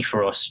ambition. Certainly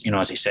for us,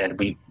 as I said,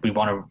 we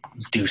want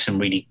to do some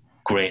really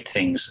great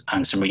things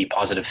and some really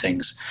positive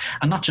things.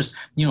 And not just,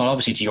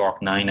 obviously it's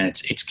York 9 and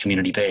it's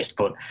community based,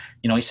 but,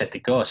 I said to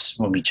Gus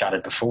when we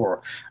chatted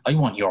before, I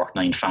want York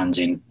 9 fans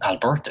in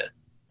Alberta.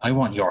 I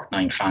want York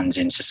 9 fans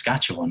in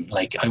Saskatchewan.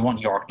 Like, I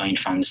want York 9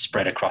 fans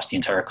spread across the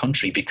entire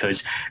country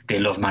because they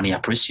love Manny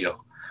Aparicio,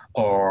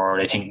 or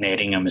they think Nate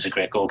Ingham is a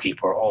great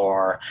goalkeeper,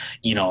 or,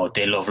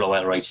 they love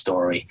Lowell Wright's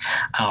story,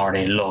 or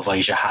they love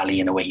Elijah Halley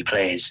and the way he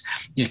plays.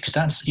 Because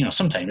that's,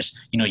 sometimes,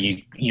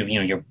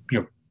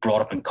 you're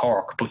brought up in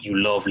Cork, but you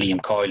love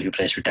Liam Coyle who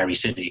plays for Derry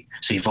City.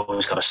 So you've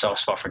always got a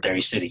soft spot for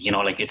Derry City.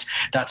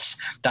 That's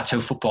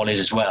how football is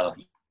as well.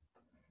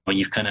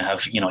 You've kind of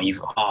have,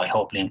 I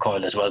hope Liam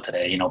Coyle as well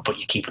today, but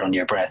you keep it under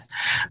your breath.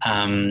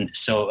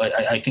 So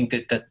I think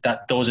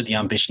that those are the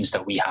ambitions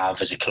that we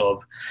have as a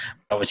club.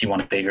 Obviously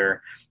want it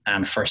bigger.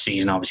 First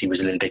season obviously was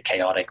a little bit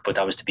chaotic, but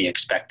that was to be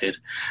expected.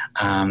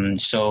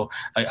 So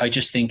I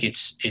just think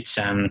it's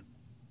I'm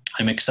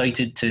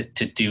excited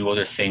to do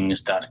other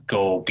things that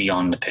go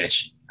beyond the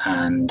pitch.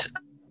 And,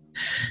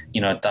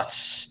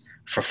 that's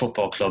for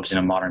football clubs in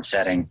a modern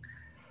setting,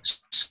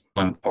 so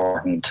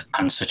important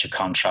and such a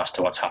contrast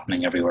to what's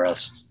happening everywhere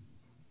else.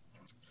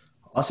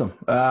 Awesome.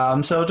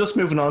 So just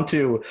moving on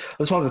to, I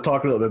just wanted to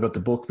talk a little bit about the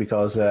book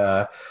because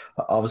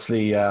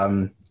obviously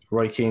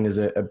Roy Keane is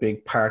a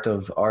big part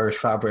of Irish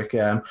fabric.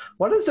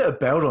 What is it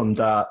about him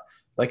that,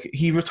 like,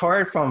 he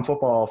retired from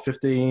football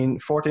 14,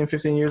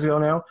 15 years ago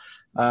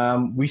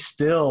now. We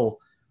still,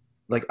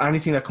 like,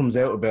 anything that comes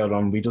out about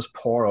him, we just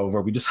pour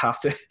over. We just have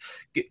to,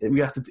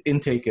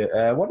 intake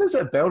it. What is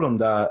it about him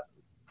that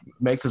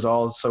makes us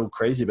all so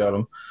crazy about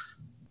him?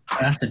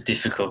 That's a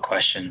difficult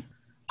question.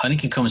 I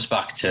think it comes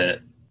back to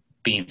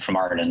being from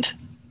Ireland.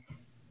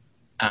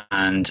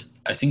 And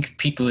I think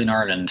people in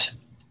Ireland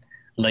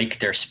like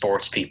their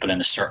sports people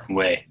in a certain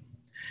way.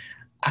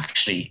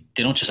 Actually,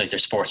 they don't just like their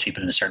sports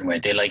people in a certain way.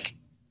 They like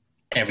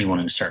everyone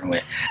in a certain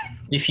way.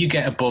 If you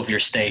get above your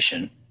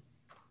station,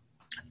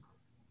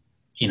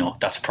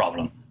 that's a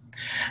problem.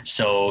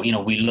 So,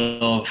 we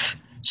love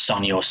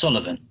Sonia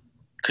O'Sullivan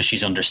because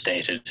she's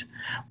understated.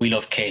 We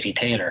love Katie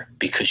Taylor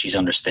because she's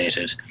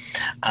understated.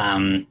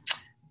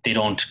 They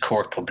don't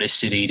court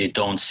publicity. They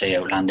don't say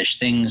outlandish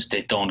things.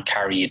 They don't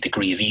carry a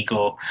degree of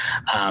ego.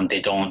 They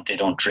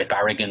don't drip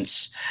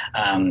arrogance.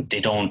 They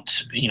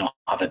don't,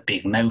 have a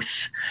big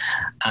mouth.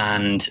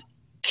 And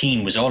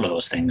Keane was all of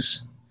those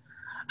things.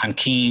 And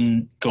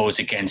Keane goes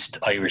against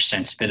Irish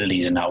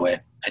sensibilities in that way.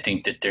 I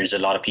think that there's a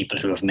lot of people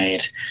who have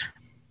made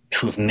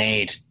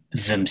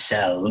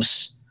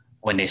themselves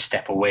when they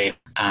step away,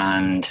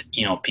 and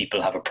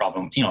people have a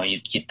problem.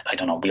 I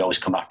don't know. We always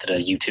come back to the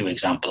U2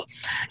 example.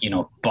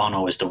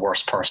 Bono is the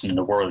worst person in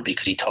the world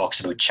because he talks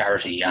about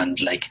charity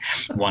and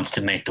wants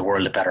to make the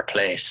world a better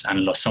place.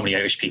 And so many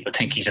Irish people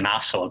think he's an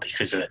asshole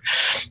because of it.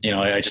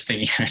 I just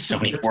think there's so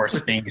many worse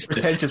things.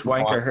 Pretentious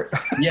wanker.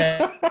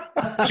 Yeah,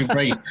 it's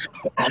great.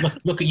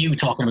 Look at you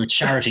talking about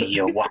charity,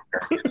 you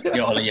wanker.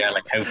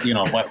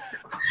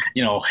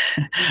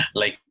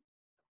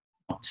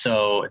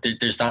 So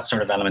there's that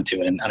sort of element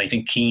to it, and I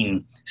think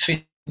Keane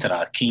fit to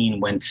that. Keane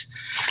went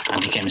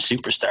and became a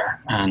superstar,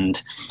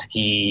 and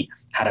he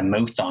had a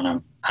mouth on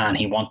him, and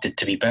he wanted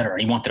to be better.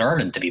 He wanted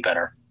Ireland to be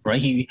better,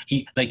 right? He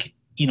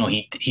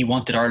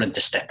wanted Ireland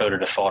to step out of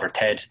the Father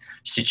Ted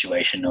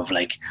situation of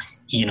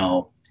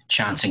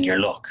chancing your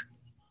luck.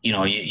 He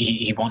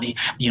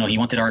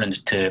wanted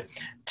Ireland to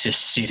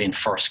sit in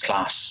first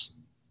class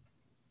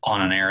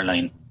on an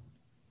airline,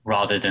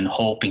 rather than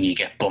hoping you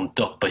get bumped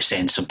up by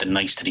saying something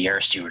nice to the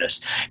air stewardess.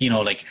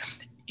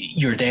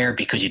 You're there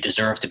because you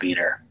deserve to be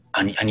there,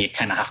 and you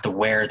kind of have to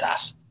wear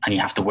that, and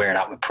you have to wear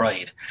that with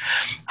pride.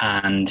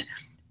 And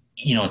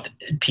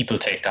people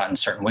take that in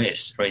certain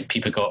ways, right?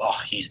 People go,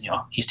 oh,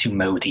 he's too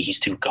mouthy,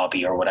 he's too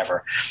gobby, or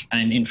whatever.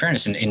 And in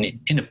fairness, in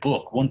the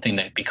book, one thing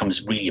that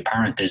becomes really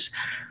apparent is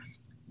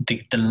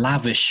the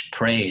lavish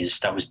praise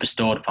that was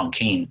bestowed upon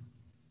Keane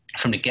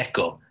from the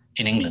get-go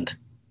in England.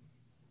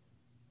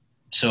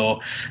 So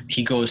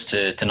he goes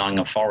to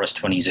Nottingham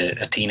Forest when he's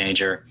a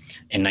teenager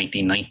in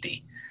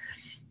 1990.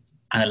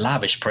 And a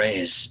lavish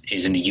praise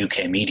is in the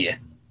UK media,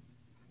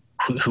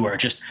 who are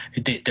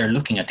they're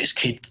looking at this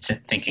kid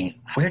thinking,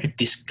 where did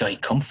this guy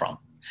come from?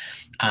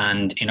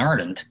 And in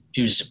Ireland,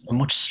 it was a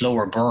much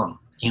slower burn.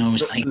 It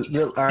was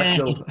little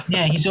article.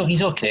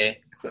 He's okay.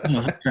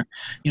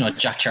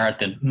 Jack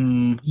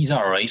Charlton, he's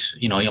all right.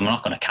 I'm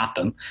not going to cap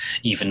him,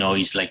 even though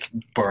he's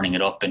burning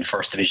it up in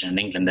first division in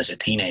England as a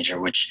teenager,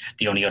 which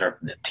the only other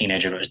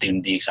teenager that was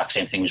doing the exact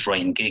same thing was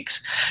Ryan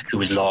Giggs, who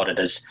was lauded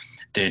as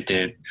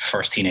the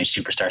first teenage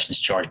superstar since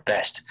George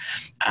Best.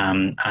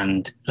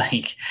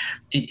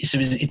 It's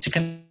a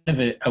kind of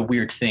a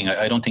weird thing.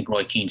 I don't think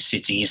Roy Keane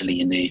sits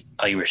easily in the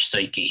Irish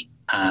psyche.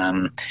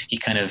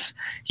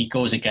 He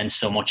goes against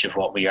so much of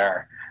what we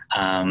are.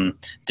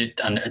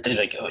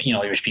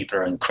 Irish people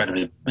are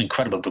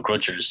incredible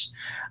begrudgers,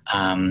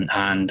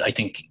 and I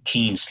think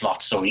Keane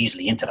slots so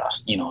easily into that.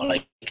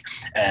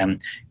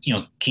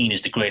 Keane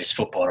is the greatest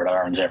footballer that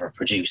Ireland's ever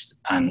produced,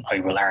 and I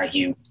will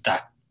argue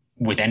that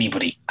with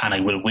anybody, and I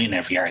will win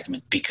every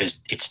argument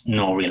because it's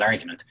no real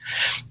argument.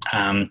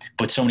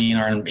 But so many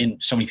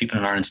people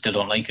in Ireland still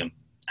don't like him,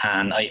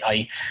 and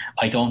I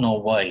don't know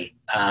why.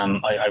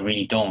 I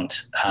really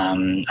don't.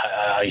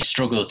 I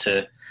struggle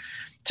to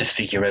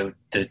figure out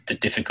the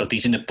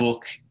difficulties. In the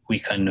book, we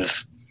kind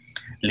of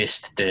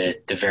list the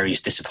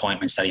various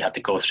disappointments that he had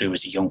to go through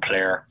as a young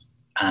player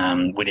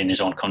within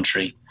his own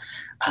country,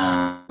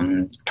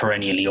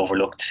 perennially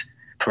overlooked,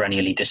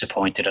 perennially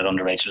disappointed at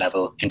underage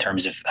level in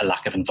terms of a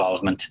lack of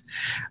involvement,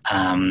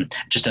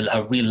 just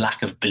a real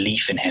lack of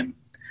belief in him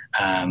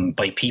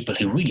by people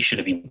who really should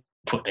have been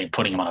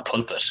putting him on a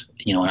pulpit,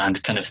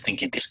 and kind of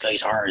thinking, this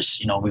guy's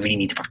ours, we really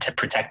need to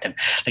protect him.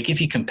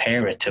 If you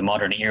compare it to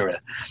modern era,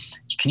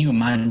 can you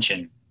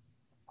imagine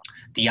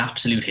the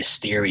absolute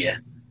hysteria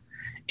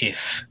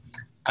if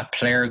a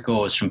player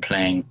goes from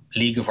playing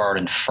League of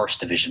Ireland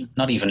First Division,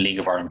 not even League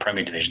of Ireland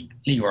Premier Division,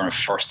 League of Ireland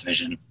First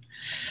Division,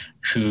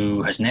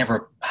 who has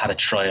never had a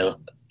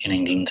trial in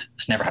England,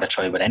 has never had a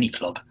trial with any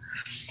club,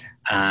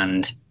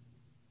 and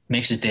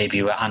makes his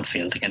debut at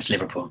Anfield against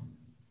Liverpool.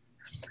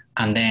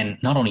 And then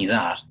not only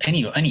that,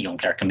 any young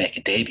player can make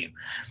a debut.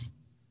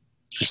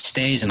 He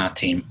stays in that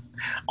team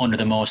under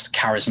the most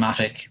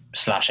charismatic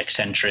 /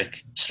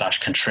 eccentric /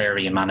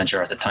 contrarian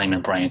manager at the time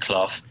in Brian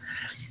Clough.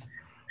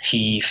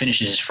 He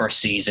finishes his first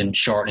season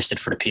shortlisted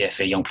for the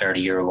PFA Young Player of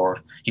the Year award.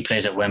 He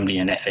plays at Wembley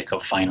in an FA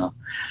Cup final.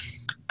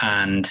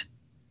 And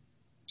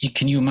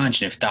can you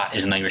imagine if that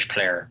is an Irish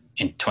player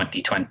in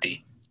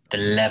 2020, the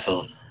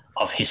level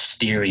of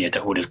hysteria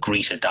that would have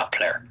greeted that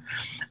player?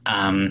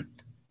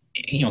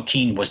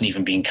 Keane wasn't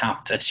even being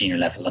capped at senior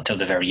level until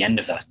the very end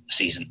of that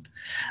season,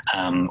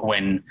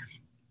 when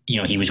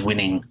he was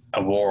winning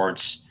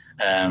awards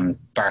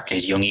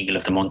Barclays Young Eagle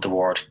of the Month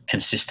award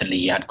consistently.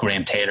 You had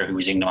Graham Taylor, who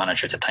was England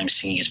manager at the time,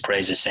 singing his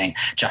praises, saying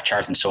Jack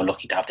Charlton's so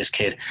lucky to have this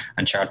kid,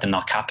 and Charlton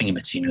not capping him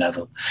at senior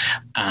level,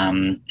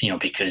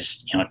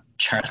 because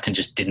Charlton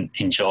just didn't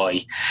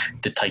enjoy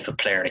the type of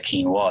player that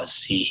Keane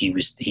was.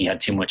 He had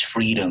too much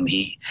freedom.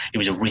 It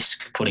was a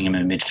risk putting him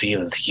in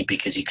midfield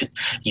because he could,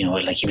 he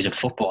was a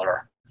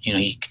footballer.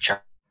 He could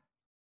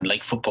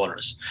like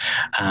footballers,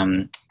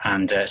 so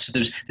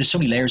there's so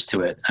many layers to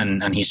it,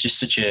 and he's just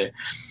such a,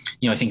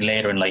 I think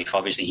later in life,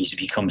 obviously he's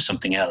become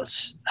something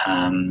else.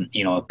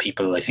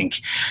 People, I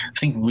think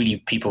really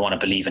people want to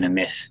believe in a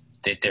myth.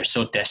 They're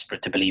so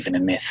desperate to believe in a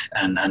myth,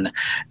 and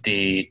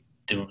the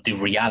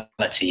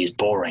reality is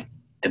boring.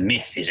 The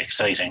myth is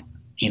exciting.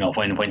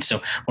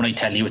 When I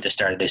tell you at the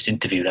start of this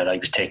interview that I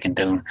was taking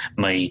down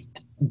my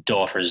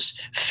daughter's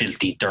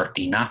filthy,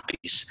 dirty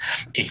nappies,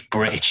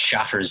 it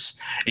shatters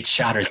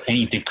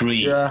any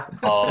degree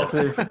of.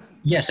 Definitely.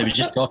 Yes, I was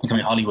just talking to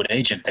my Hollywood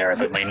agent there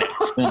about my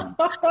next film.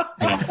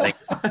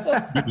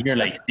 You're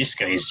like, this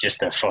guy is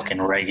just a fucking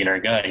regular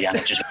guy, and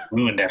it just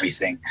ruined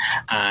everything.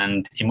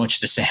 And in much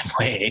the same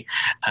way,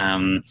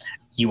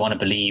 you want to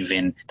believe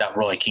in that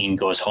Roy Keane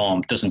goes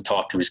home, doesn't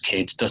talk to his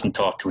kids, doesn't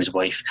talk to his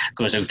wife,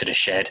 goes out to the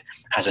shed,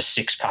 has a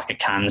 6-pack of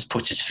cans,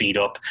 puts his feet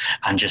up,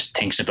 and just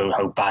thinks about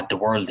how bad the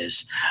world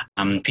is.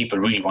 People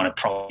really want to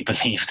probably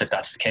believe that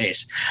that's the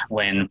case,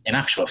 when in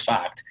actual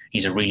fact,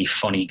 he's a really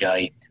funny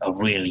guy, a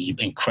really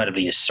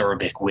incredibly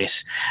acerbic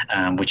wit,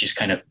 which is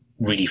kind of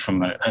really from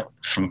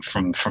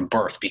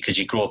birth, because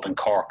you grow up in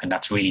Cork and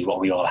that's really what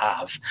we all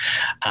have.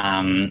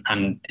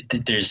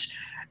 There's,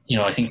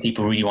 I think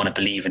people really want to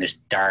believe in this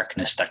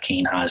darkness that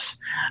Keane has,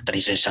 that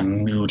he's just a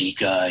moody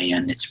guy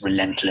and it's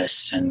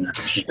relentless and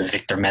he's the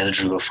Victor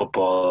Meldrew of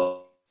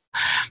football.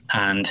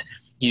 And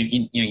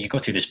you go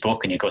through this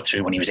book and you go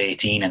through when he was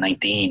 18 and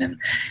 19, and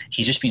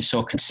he's just been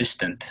so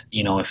consistent,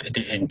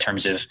 in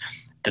terms of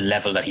the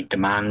level that he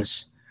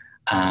demands,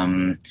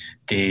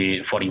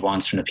 what he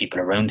wants from the people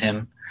around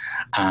him,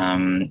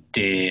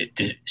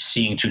 the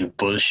seeing through the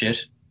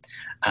bullshit.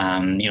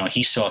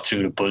 He saw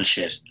through the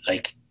bullshit,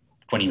 like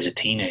when he was a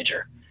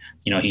teenager.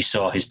 He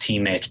saw his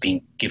teammates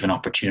being given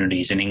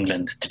opportunities in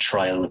England to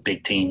trial with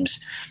big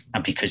teams,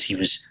 and because he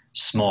was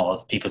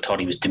small, people thought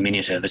he was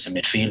diminutive as a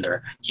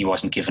midfielder. He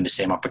wasn't given the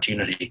same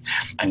opportunity,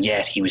 and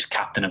yet he was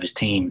captain of his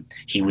team.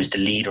 He was the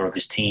leader of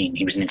his team.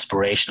 He was an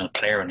inspirational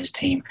player in his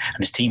team, and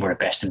his team were the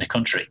best in the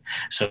country.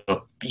 So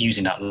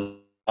using that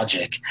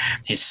logic,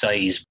 his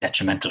size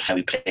detrimental for how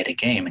he played a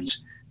game, and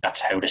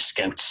that's how the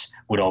scouts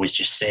would always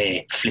just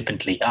say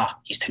flippantly,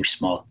 he's too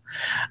small.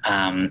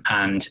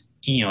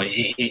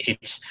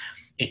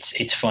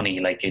 It's funny,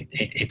 like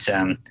it's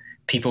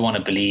people want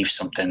to believe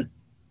something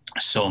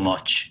so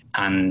much,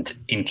 and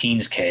in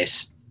Keane's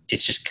case,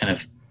 it's just kind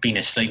of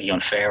been slightly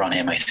unfair on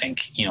him. I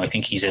think I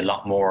think he's a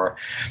lot more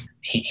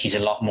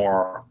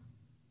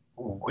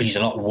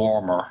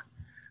warmer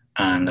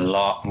and a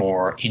lot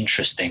more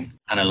interesting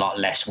and a lot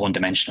less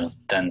one-dimensional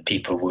than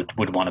people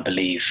would want to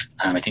believe.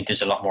 I think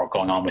there's a lot more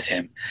going on with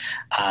him,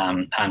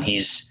 and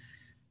he's,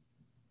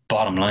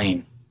 bottom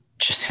line,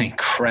 just an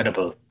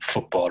incredible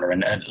footballer,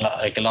 and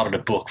like a lot of the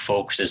book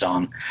focuses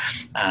on.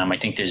 I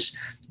think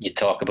you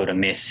talk about a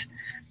myth.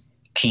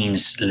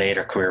 Keane's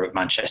later career with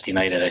Manchester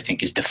United, I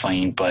think, is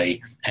defined by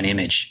an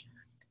image: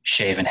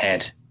 shaven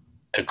head,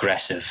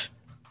 aggressive,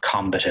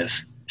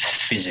 combative,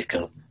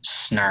 physical,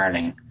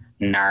 snarling,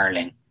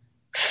 gnarling,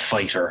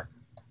 fighter,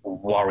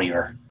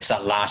 warrior. It's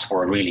that last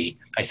word, really.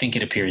 I think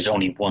it appears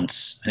only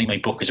once. I think my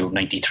book is about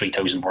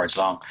 93,000 words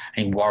long. I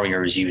think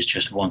warrior is used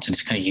just once, and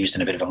it's kind of used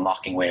in a bit of a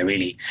mocking way,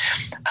 really.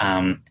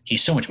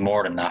 He's so much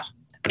more than that,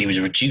 but he was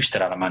reduced to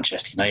that at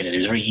Manchester United. It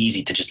was very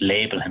easy to just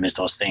label him as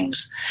those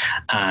things.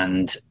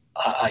 And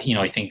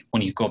I think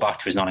when you go back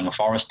to his Nottingham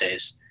Forest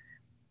days,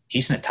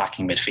 he's an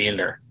attacking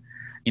midfielder.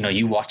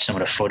 You watch some of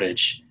the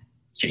footage,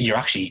 you're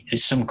actually,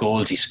 some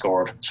goals he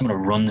scored, some of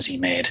the runs he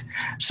made,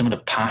 some of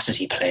the passes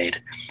he played,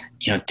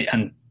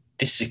 and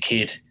this is a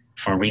kid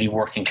from a really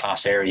working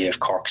class area of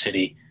Cork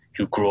City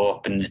who grew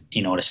up in, the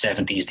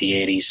 70s, the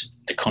 80s.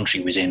 The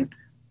country was in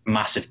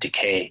massive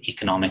decay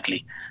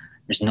economically.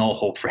 There's no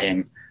hope for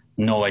him,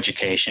 no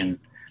education,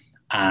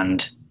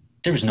 and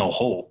there was no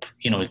hope.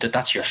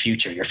 That's your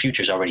future. Your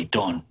future's already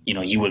done.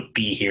 You will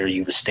be here,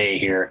 you will stay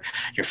here,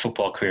 your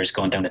football career is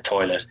going down the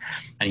toilet.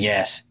 And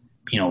yet,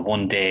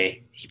 one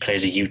day he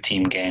plays a youth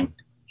team game,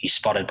 he's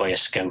spotted by a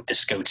scout, the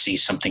scout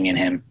sees something in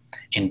him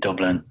in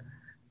Dublin,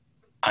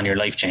 and your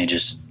life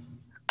changes.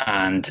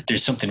 And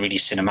there's something really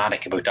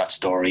cinematic about that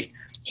story.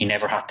 He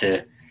never had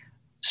to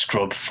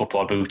scrub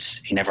football boots,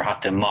 he never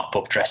had to mop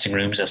up dressing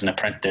rooms as an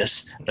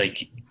apprentice.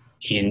 Like,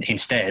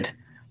 instead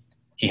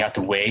he had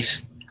to wait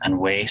and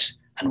wait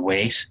and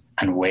wait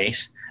and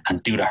wait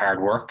and do the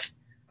hard work,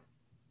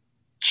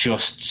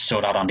 just so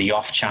that on the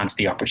off chance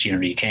the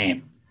opportunity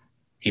came,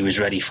 he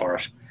was ready for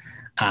it.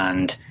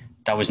 And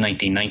that was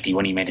 1990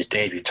 when he made his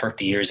debut,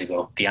 30 years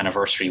ago. The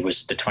anniversary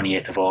was the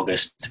 28th of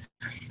August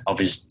of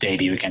his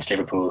debut against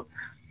Liverpool.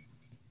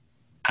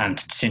 And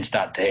since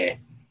that day,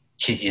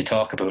 you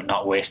talk about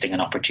not wasting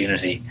an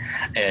opportunity.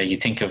 You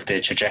think of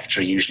the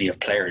trajectory usually of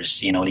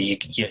players. You know,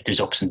 there's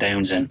ups and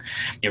downs, and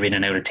you're in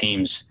and out of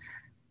teams.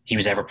 He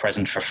was ever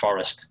present for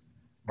Forest.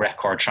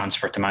 Record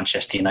transfer to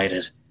Manchester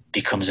United,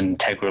 becomes an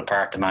integral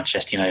part of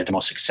Manchester United, the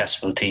most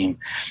successful team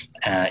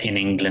in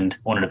England,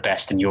 one of the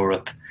best in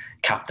Europe.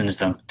 Captains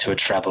them to a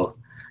treble.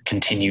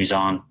 Continues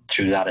on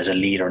through that as a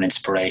leader and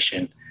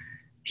inspiration.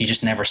 He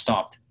just never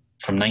stopped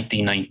from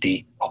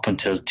 1990 up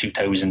until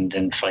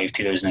 2005,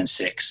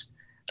 2006.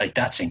 Like,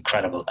 that's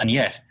incredible. And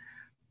yet,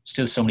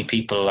 still so many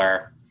people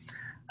are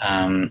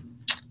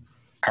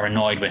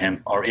annoyed with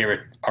him or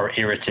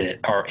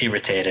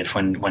irritated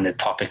when the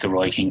topic of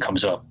Roy Keane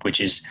comes up,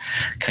 which is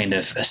kind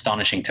of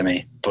astonishing to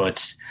me.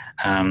 But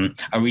a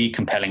really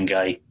compelling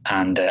guy,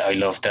 and I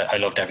loved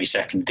every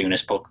second doing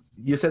this book.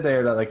 You said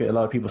there that like a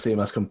lot of people see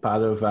him as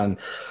combative and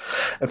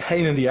a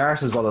pain in the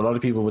arse is what a lot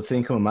of people would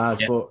think of him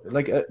as. Yeah. But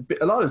like a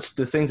lot of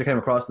the things that came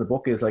across in the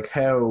book is like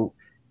how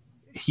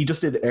he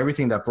just did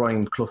everything that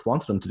Brian Clough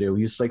wanted him to do.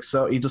 He's like,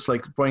 so he just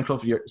like Brian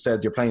Clough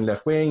said, you're playing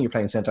left wing, you're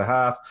playing centre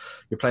half,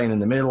 you're playing in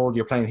the middle,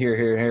 you're playing here,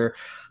 here, and here.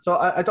 So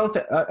I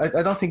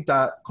don't think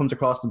that comes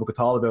across in the book at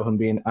all about him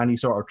being any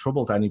sort of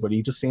trouble to anybody.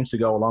 He just seems to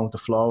go along with the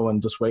flow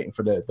and just waiting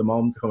for the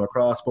moment to come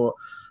across. But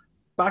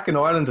back in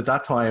Ireland at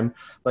that time,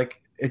 like,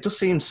 it just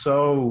seems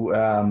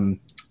so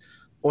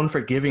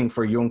unforgiving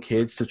for young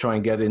kids to try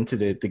and get into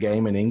the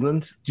game in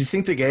England. Do you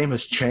think the game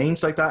has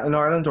changed like that in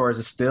Ireland, or is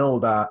it still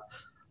that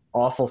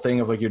awful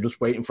thing of like you're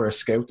just waiting for a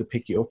scout to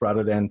pick you up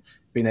rather than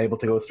being able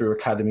to go through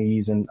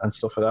academies and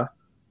stuff like that?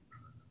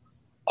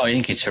 I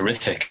think it's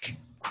horrific.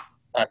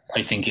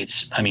 I think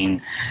it's, I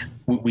mean,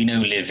 we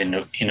now live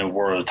in a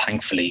world,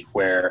 thankfully,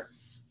 where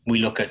we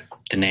look at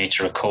the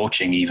nature of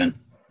coaching even.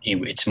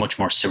 It's much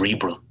more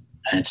cerebral,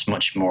 and it's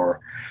much more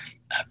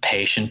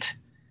patient.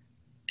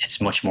 It's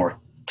much more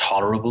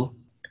tolerable,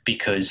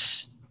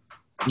 because,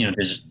 you know,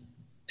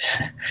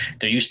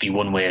 there used to be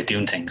one way of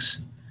doing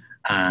things,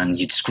 and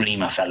you'd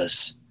scream at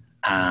fellas,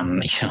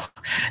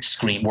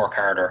 scream, work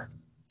harder,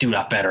 do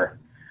that better.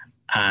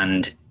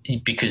 And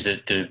because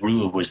the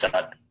rule was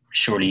that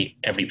surely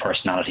every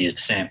personality is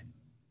the same.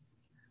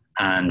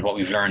 And what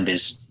we've learned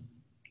is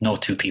no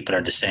two people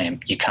are the same.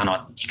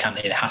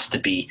 There has to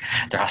be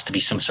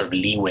some sort of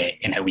leeway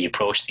in how we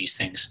approach these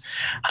things.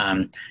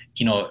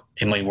 You know,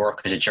 in my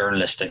work as a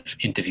journalist, I've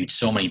interviewed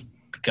so many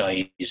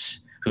guys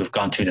who have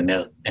gone through the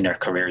mill in their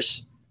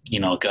careers. You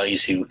know,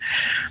 guys who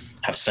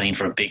have signed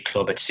for a big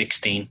club at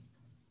 16,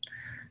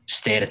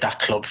 stayed at that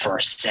club for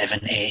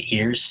 7-8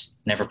 years,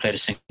 never played a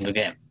single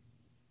game.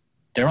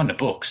 They're on the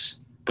books,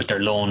 but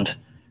they're loaned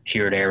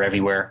here, there,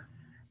 everywhere.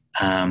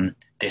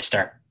 They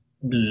start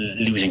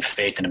losing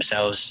faith in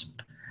themselves.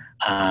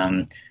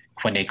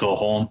 When they go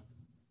home,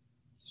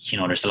 you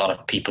know, there's a lot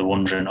of people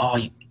wondering,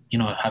 you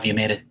know, have you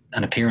made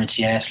an appearance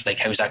yet? Like,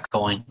 how's that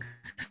going?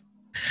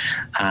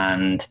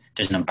 And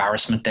there's an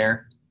embarrassment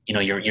there. You know,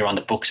 you're on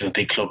the books of a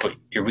big club, but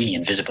you're really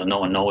invisible. No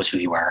one knows who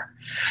you are.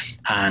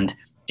 And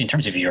in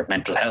terms of your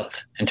mental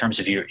health, in terms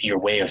of your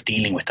way of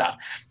dealing with that,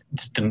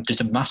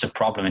 there's a massive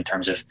problem in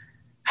terms of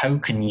how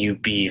can you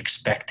be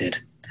expected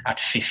at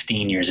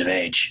 15 years of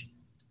age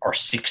or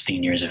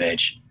 16 years of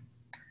age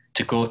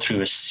to go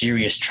through a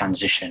serious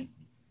transition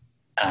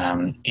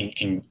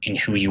in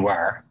who you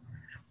are,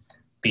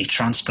 be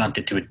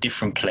transplanted to a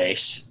different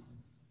place,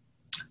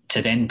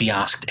 to then be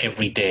asked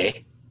every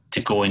day to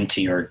go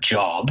into your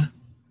job,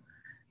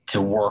 to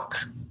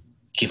work,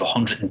 give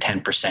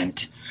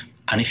 110%.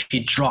 And if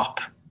you drop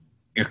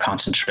your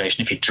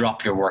concentration, if you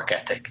drop your work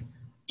ethic,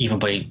 even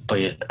by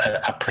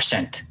a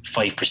percent,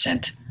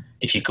 5%,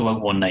 if you go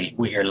out one night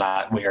with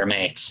your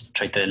mates,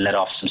 try to let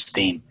off some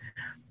steam,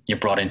 you're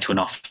brought into an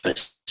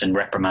office and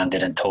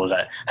reprimanded and told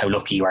that how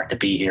lucky you are to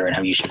be here and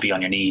how you should be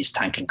on your knees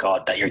thanking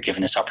God that you're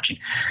given this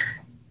opportunity.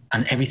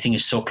 And everything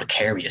is so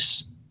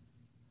precarious.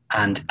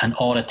 And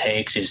all it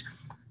takes is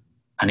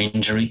an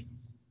injury.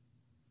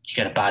 You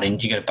get a bad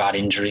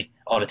injury.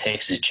 All it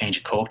takes is a change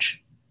of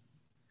coach.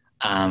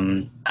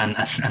 And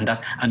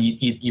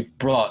you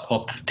brought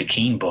up the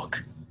Keane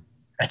book.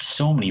 At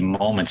so many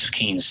moments of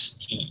Keane's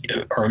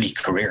early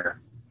career.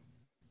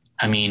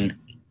 I mean,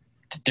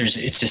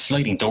 it's a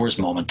sliding doors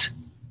moment.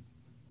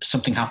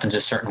 Something happens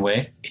a certain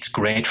way. It's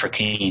great for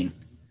Keane,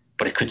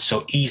 but it could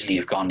so easily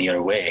have gone the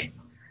other way,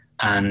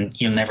 and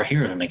you'll never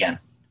hear of him again.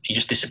 He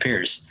just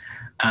disappears.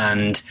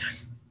 And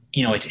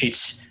you know, it's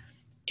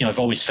you know, I've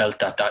always felt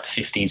that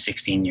 15,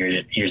 16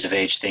 years of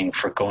age thing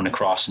for going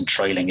across and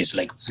trialing is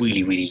like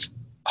really, really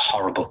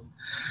horrible.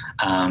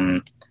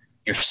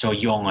 You're so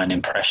young and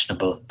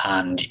impressionable,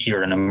 and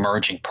you're an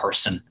emerging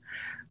person.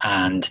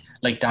 And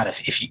like that,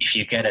 if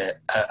you get a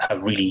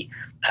really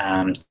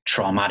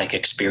traumatic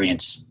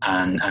experience,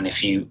 and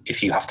if you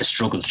have to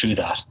struggle through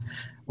that,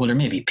 well, there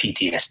may be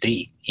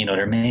PTSD. You know,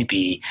 there may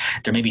be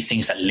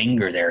things that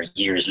linger there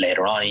years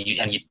later on,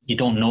 and you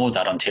don't know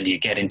that until you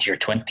get into your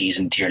 20s,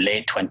 into your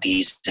late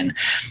 20s. And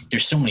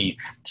there's so many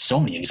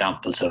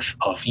examples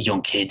of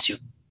young kids who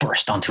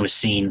burst onto a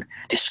scene,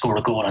 they score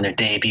a goal on their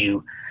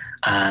debut,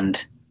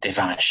 and they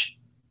vanish.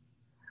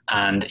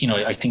 And, you know,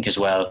 I think as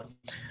well,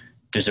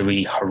 there's a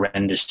really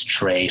horrendous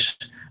trait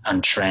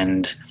and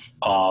trend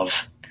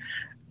of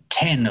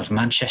 10 of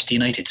Manchester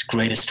United's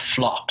greatest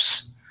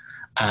flops.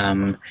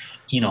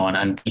 You know,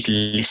 and these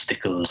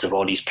listicles of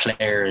all these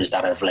players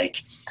that have,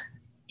 like,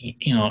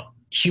 you know,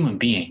 human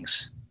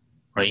beings,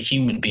 right?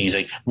 Human beings.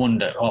 Like, one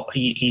that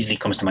easily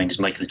comes to mind is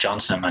Michael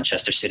Johnson at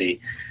Manchester City.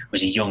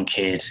 Was a young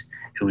kid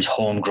who was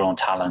homegrown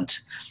talent,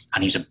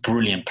 and he was a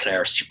brilliant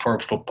player,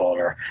 superb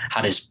footballer,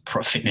 had his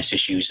fitness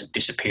issues and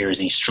disappears,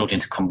 and he's struggling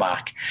to come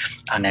back.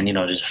 And then, you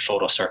know, there's a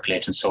photo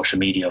circulates on social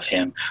media of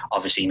him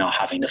obviously not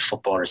having the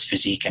footballer's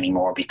physique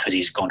anymore because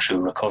he's gone through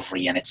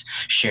recovery, and it's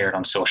shared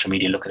on social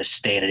media. Look at the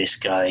state of this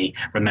guy.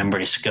 Remember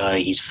this guy.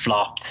 He's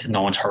flopped.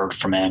 No one's heard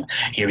from him.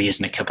 Here he is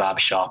in a kebab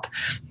shop.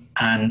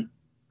 And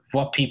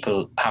what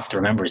people have to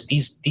remember is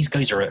these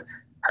guys are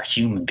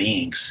human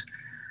beings,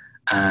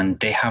 and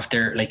they have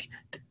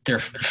their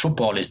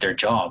football is their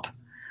job.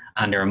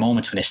 And there are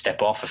moments when they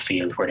step off a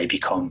field where they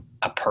become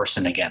a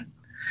person again.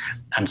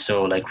 And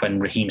so, like, when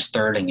Raheem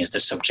Sterling is the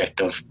subject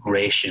of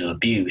racial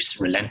abuse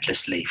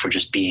relentlessly for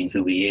just being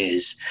who he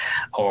is,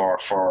 or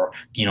for,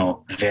 you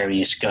know,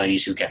 various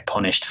guys who get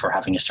punished for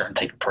having a certain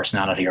type of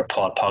personality, or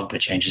Paul Pogba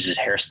changes his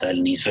hairstyle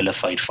and he's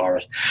vilified for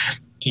it,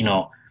 you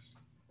know,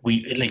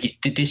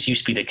 this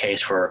used to be the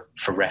case for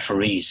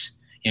referees.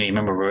 You know, you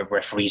remember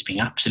referees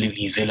being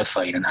absolutely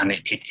vilified, and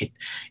it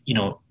you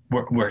know,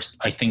 we're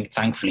I think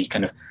thankfully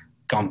kind of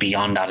gone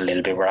beyond that a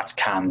little bit, where that's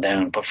calmed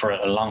down. But for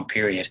a long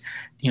period,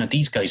 you know,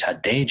 these guys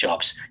had day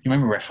jobs. You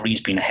remember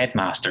referees being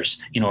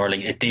headmasters, you know, or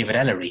like David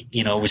Ellery,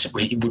 you know,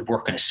 he would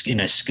work in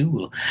a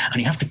school, and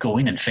you have to go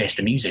in and face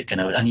the music,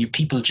 and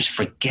people just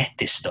forget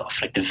this stuff,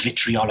 like the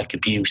vitriolic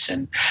abuse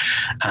and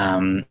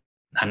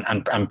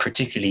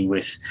particularly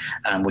with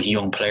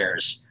young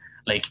players,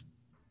 like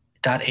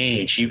that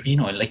age, you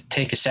know, like,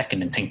 take a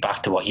second and think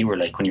back to what you were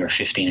like when you were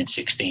 15 and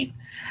 16,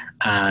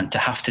 and to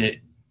have to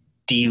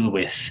deal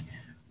with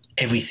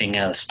everything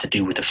else to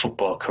do with a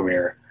football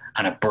career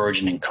and a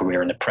burgeoning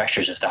career and the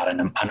pressures of that,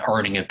 and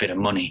earning a bit of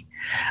money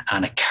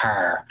and a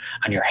car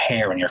and your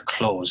hair and your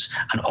clothes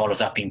and all of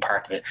that being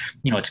part of it.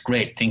 You know, it's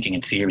great thinking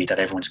in theory that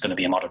everyone's going to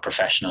be a model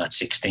professional at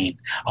 16.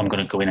 I'm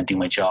going to go in and do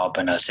my job,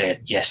 and I'll say,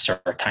 yes, sir,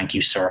 thank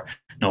you, sir,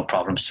 no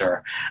problem,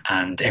 sir,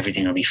 and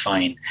everything will be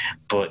fine.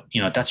 But,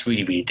 you know, that's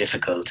really, really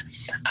difficult.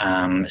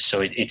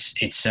 So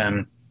it's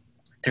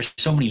there's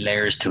so many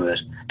layers to it,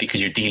 because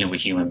you're dealing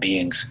with human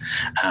beings.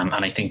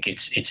 And I think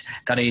it's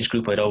that age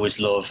group I'd always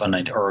love, and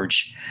I'd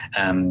urge,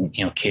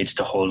 you know, kids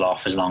to hold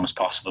off as long as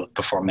possible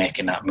before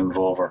making that move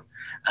over.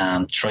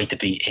 Try to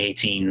be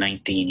 18,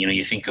 19. You know,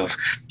 you think of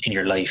in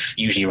your life,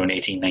 usually around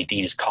 18,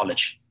 19 is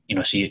college. You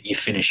know, so you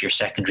finish your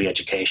secondary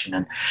education,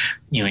 and,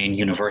 you know, in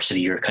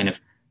university, you're kind of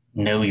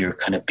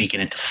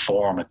beginning to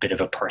form a bit of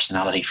a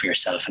personality for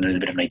yourself and a little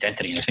bit of an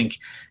identity. And I think,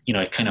 you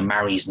know, it kind of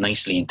marries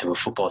nicely into a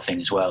football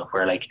thing as well,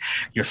 where, like,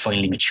 you're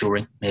finally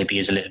maturing maybe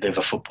as a little bit of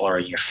a footballer.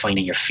 You're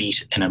finding your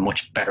feet in a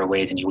much better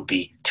way than you would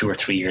be 2 or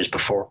 3 years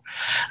before,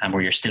 and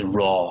where you're still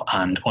raw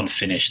and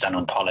unfinished and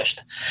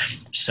unpolished.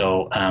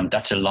 So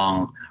that's a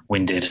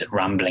long-winded,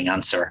 rambling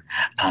answer.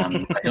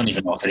 I don't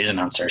even know if it is an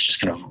answer. It's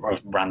just kind of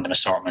a random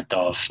assortment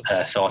of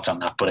thoughts on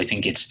that. But I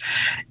think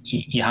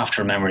you have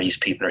to remember these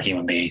people are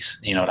human beings.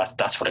 You know,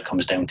 that's what it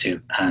comes down to,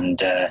 and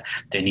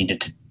they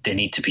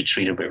need to be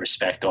treated with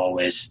respect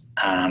always.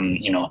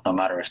 You know, no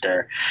matter if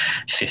they're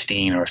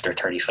 15 or if they're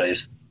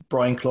 35.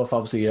 Brian Clough,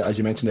 obviously, as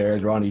you mentioned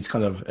earlier on, he's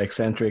kind of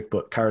eccentric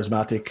but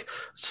charismatic.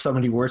 So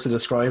many words to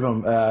describe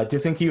him. Do you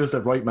think he was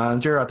the right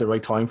manager at the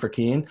right time for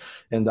Keane,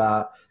 in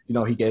that, you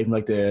know, he gave him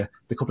like the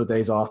couple of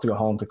days off to go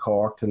home to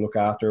Cork to look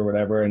after or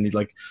whatever, and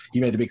he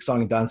made a big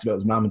song and dance about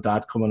his mum and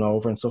dad coming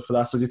over and stuff for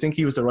that. So do you think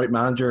he was the right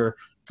manager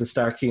to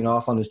start Keane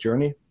off on his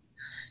journey?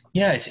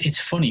 Yeah, it's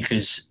funny,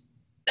 because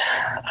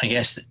I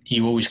guess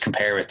you always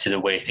compare it to the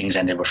way things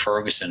ended with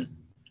Ferguson.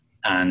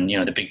 And, you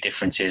know, the big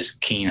difference is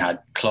Keane had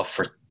Clough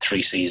for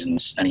 3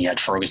 seasons and he had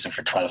Ferguson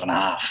for 12 and a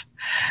half.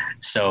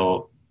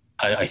 So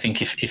I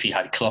think if he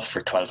had Clough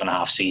for 12 and a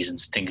half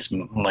seasons, things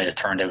might have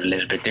turned out a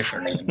little bit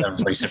differently, and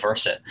vice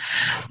versa.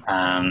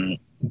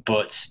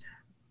 But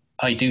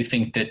I do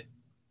think that,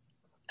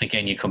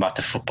 again, you come back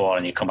to football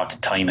and you come back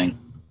to timing.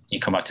 You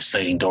come back to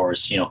sliding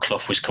doors. You know,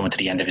 Clough was coming to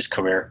the end of his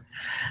career.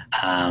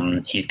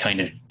 He'd kind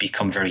of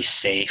become very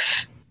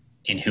safe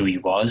in who he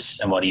was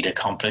and what he'd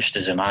accomplished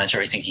as a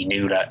manager. I think he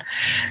knew that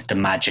the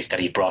magic that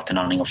he brought to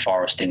Nottingham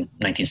Forest in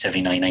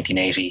 1979,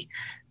 1980,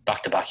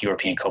 back-to-back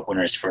European Cup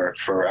winners for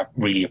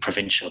a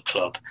provincial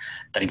club,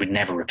 that he would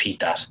never repeat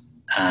that.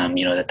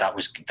 You know, that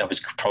was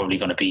probably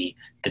going to be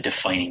the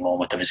defining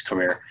moment of his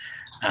career.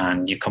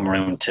 And you come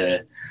around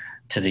to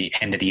the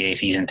end of the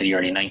 80s into the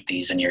early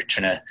 90s, and you're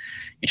trying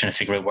to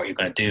figure out what you're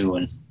going to do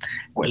and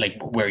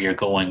where you're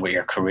going with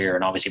your career.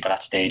 And obviously by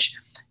that stage,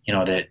 you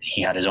know, that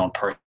he had his own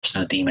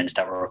personal demons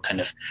that were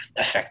kind of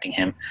affecting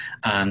him.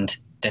 And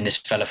then this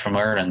fella from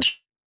Ireland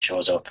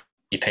shows up.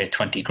 You pay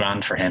 20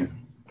 grand for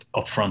him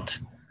up front,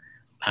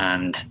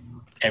 and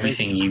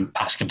everything you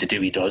ask him to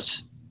do, he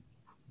does.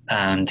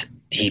 And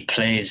he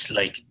plays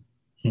like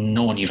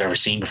no one you've ever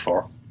seen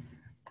before.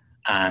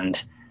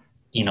 And,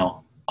 you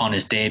know, on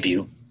his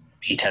debut,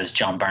 he tells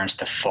John Barnes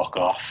to fuck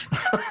off.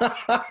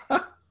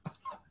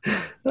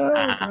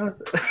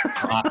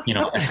 You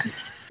know,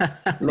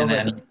 and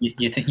then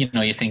you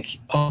think,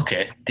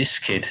 okay, this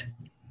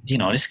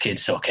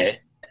kid's okay.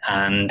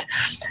 And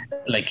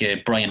like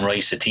Brian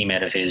Rice, a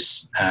teammate of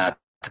his at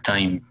the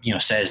time, you know,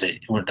 says that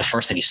the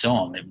first time he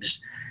saw him, it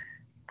was,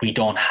 we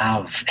don't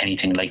have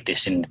anything like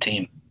this in the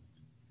team.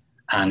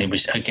 And it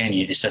was, again,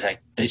 it's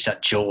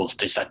that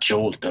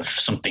jolt of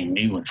something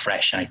new and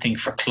fresh. And I think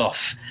for Clough,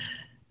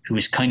 who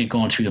was kind of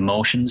going through the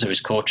motions of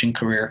his coaching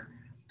career,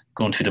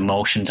 going through the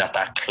motions at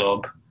that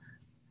club,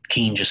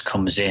 Keane just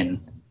comes in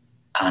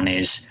and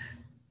is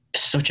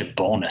such a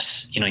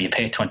bonus. You know, you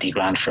pay 20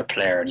 grand for a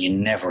player and you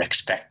never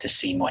expect to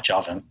see much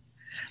of him.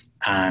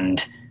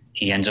 And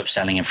he ends up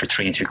selling him for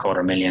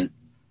 $3.75 million,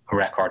 a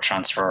record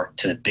transfer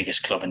to the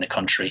biggest club in the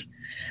country.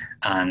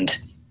 And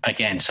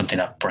again, something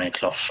that Brian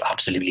Clough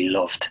absolutely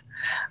loved.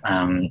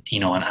 You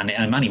know, and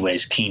in many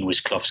ways, Keane was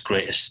Clough's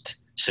greatest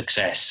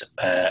success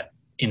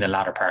in the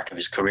latter part of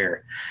his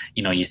career.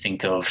 You know, you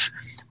think of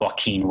what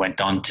Keane went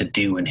on to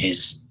do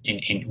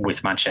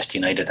with Manchester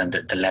United and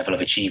the level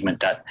of achievement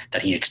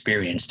that he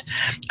experienced.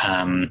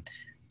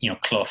 You know,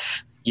 Clough,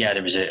 yeah,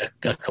 there was a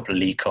couple of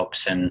League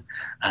Cups and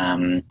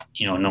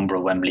you know, a number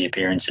of Wembley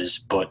appearances,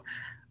 but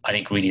I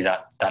think really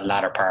that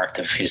latter part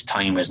of his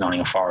time as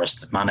Nottingham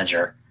Forest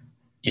manager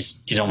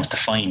is almost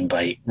defined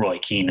by Roy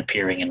Keane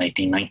appearing in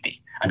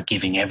 1990 and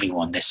giving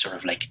everyone this sort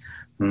of like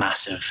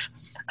massive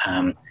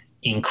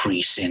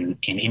increase in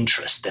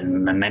interest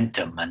and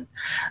momentum.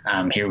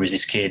 And here was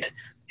this kid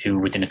who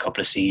within a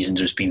couple of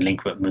seasons was being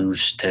linked with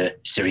moves to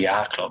Serie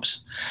A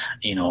clubs,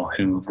 you know,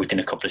 who within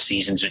a couple of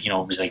seasons, you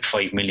know, it was like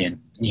 5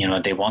 million, you know,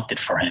 they wanted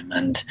for him.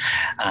 And,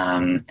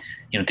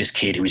 you know, this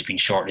kid who was being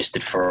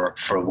shortlisted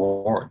for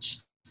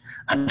awards.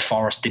 And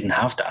Forest didn't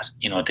have that.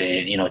 You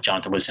know,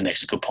 Jonathan Wilson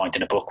makes a good point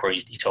in a book where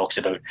he talks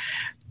about,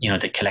 you know,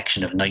 the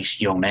collection of nice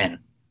young men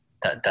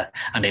that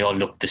and they all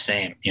looked the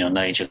same. You know,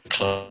 Nigel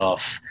Clough,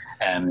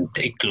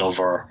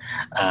 Glover,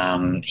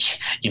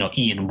 you know,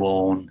 Ian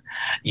Woan,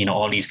 you know,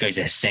 all these guys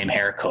have the same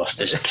haircut.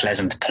 There's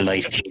pleasant,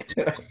 polite kids.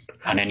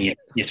 And then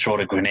you throw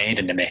the grenade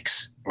in the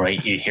mix, right?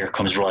 Here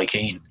comes Roy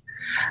Keane.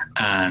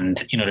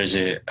 And, you know, there's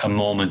a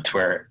moment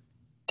where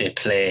they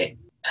play,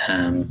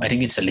 I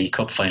think it's the League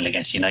Cup final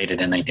against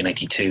United in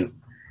 1992,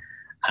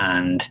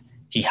 and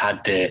he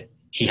had the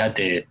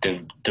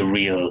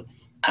real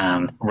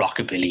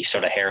rockabilly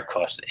sort of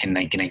haircut in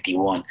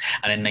 1991,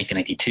 and in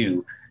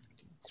 1992,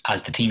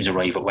 as the teams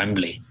arrive at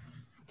Wembley,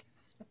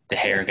 the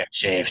hair gets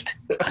shaved,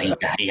 and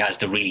he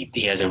has a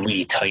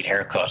really tight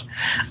haircut,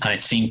 and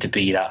it seemed to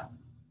be that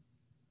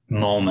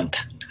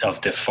moment of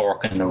the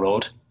fork in the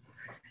road.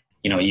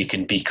 You know, you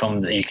can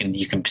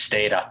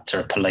stay that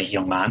sort of polite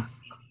young man,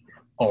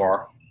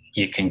 or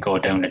you can go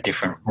down a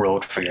different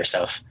road for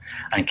yourself.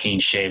 And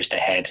Keane shaves the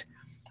head,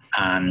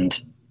 and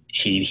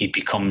he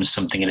becomes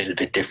something a little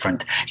bit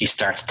different. He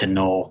starts to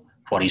know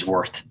what he's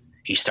worth.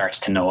 He starts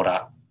to know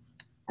that,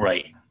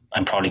 right,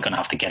 I'm probably going to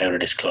have to get out of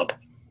this club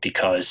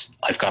because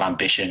I've got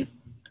ambition.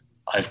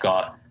 I've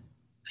got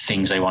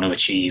things I want to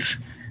achieve.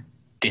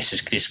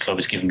 This club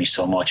has given me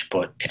so much,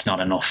 but it's not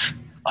enough.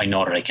 I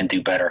know that I can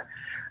do better.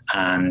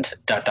 And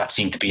that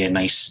seemed to be a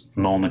nice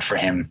moment for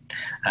him.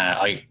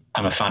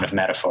 I'm a fan of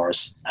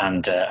metaphors,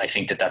 and I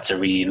think that's a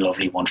really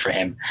lovely one for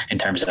him in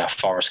terms of that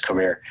Forest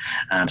career.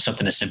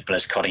 Something as simple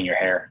as cutting your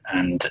hair,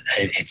 and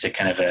it's a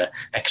kind of a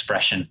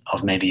expression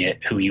of maybe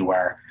who you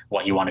are,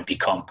 what you want to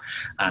become.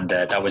 And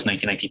that was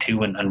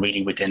 1992, and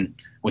really within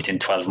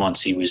 12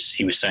 months he was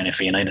signing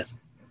for United.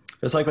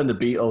 It's like when the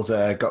Beatles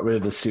got rid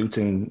of the suit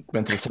and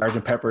went to the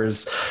Sgt.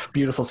 Pepper's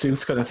beautiful suit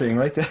kind of thing,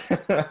 right?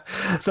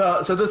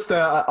 So just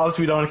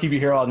obviously we don't want to keep you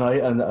here all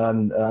night and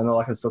all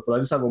that kind of stuff, but I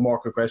just have one more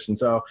quick question.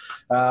 So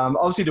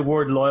obviously the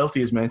word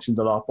loyalty is mentioned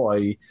a lot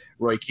by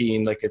Roy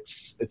Keane. Like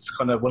it's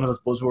kind of one of those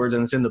buzzwords,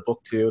 and it's in the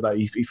book too, that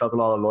he felt a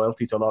lot of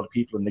loyalty to a lot of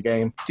people in the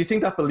game. Do you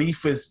think that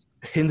belief has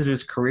hindered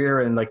his career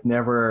and like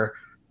never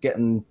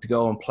getting to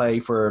go and play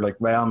for like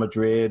Real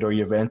Madrid or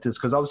Juventus?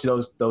 Because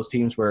obviously those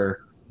teams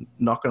were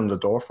knocking on the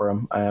door for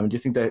him. Do you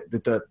think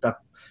that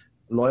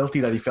loyalty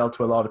that he felt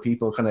to a lot of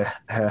people kind of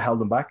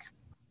held him back?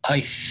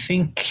 I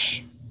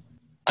think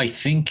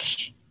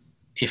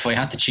if I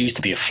had to choose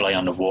to be a fly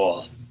on the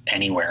wall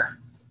anywhere,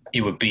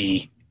 it would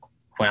be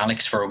when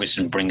Alex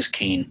Ferguson brings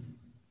Keane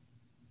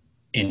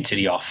into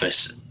the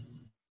office,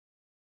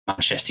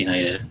 Manchester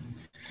United, and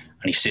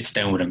he sits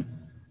down with him.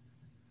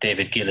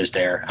 David Gill is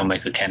there and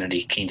Michael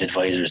Kennedy, Keane's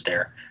advisor, is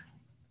there.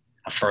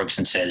 And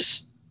Ferguson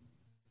says,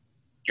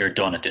 "You're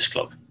done at this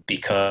club."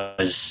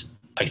 Because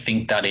I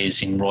think that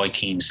is in Roy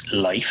Keane's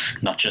life,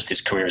 not just his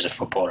career as a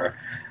footballer.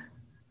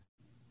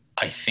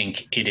 I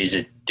think it is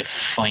a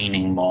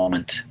defining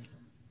moment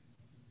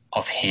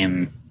of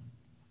him.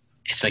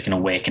 It's like an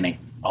awakening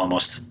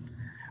almost,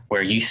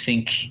 where you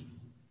think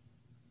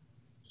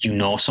you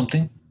know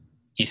something,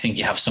 you think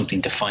you have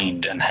something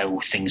defined and how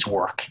things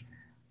work,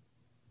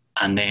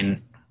 and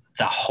then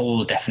that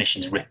whole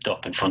definition is ripped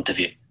up in front of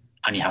you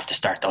and you have to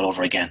start all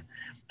over again.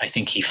 I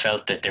think he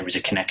felt that there was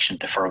a connection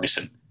to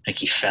Ferguson. Like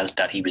he felt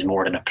that he was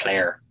more than a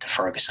player to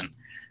Ferguson.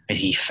 Like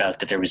he felt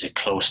that there was a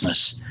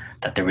closeness,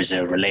 that there was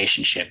a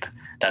relationship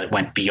that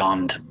went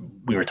beyond,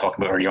 we were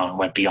talking about earlier on,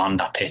 went beyond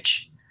that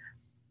pitch.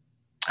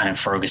 And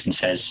Ferguson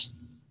says,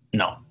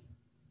 no,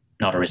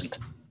 there isn't.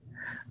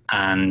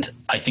 And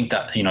I think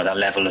that, you know, that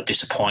level of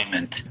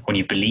disappointment when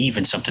you believe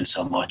in something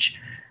so much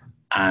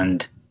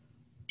and,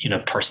 you know,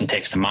 a person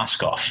takes the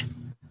mask off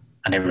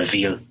and they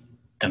reveal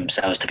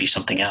themselves to be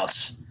something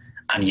else,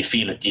 and you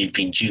feel that you've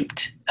been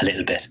duped a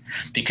little bit,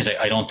 because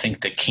I don't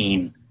think that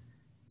Keane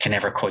can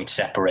ever quite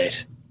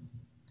separate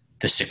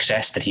the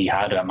success that he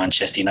had at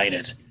Manchester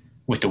United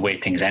with the way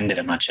things ended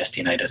at Manchester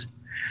United.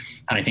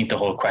 And I think the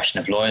whole question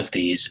of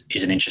loyalty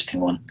is an interesting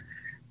one.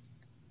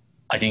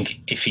 I think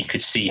if he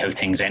could see how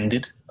things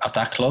ended at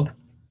that club,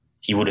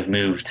 he would have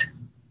moved.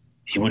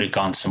 He would have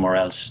gone somewhere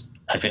else.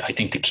 I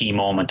think the key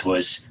moment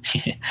was,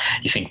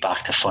 you think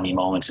back to funny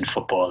moments in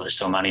football, there's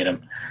so many of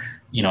them.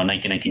 You know,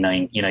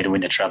 1999, United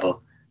win the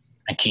treble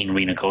and Keane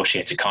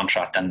renegotiates a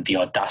contract, and the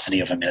audacity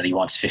of him that he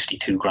wants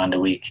 52 grand a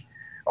week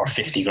or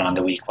 50 grand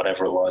a week,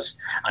 whatever it was.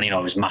 And, you know,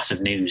 it was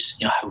massive news.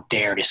 You know, how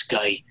dare this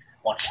guy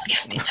want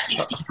 50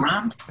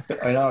 grand?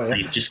 I know, yeah.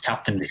 He's just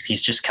captained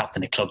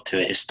the club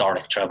to a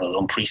historic treble,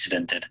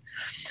 unprecedented.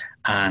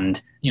 And,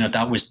 you know,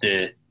 that was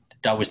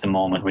the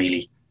moment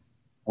really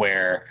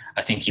where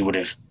I think he would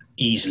have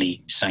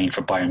easily signed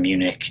for Bayern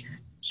Munich.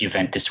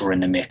 Juventus were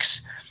in the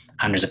mix.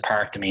 And there's a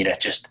part of me that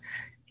just,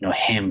 you know,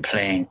 him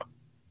playing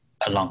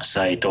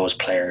alongside those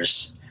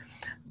players,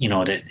 you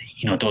know, that,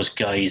 you know, those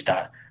guys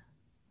that,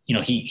 you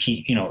know,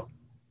 he you know,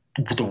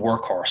 the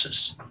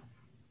workhorses,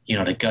 you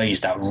know, the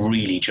guys that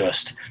really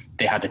just,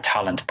 they had the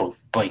talent, but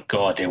by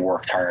God, they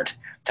worked hard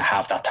to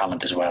have that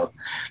talent as well.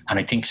 And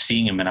I think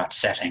seeing him in that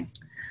setting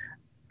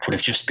would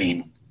have just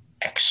been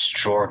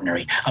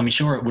extraordinary. I mean,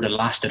 sure, it would have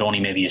lasted only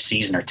maybe a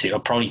season or two, or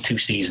probably 2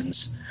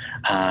 seasons.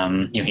 You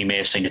know, he may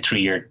have signed a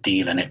 3-year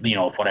deal and it, you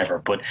know, whatever,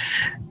 but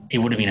it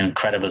would have been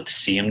incredible to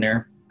see him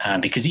there.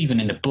 Because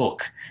even in the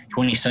book,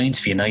 when he signs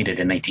for United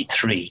in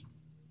 '93,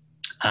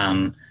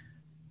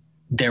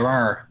 there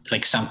are,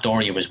 like,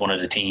 Sampdoria was one of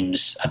the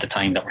teams at the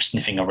time that were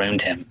sniffing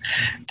around him.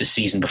 The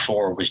season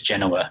before was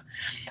Genoa.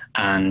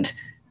 And,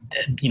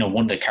 you know,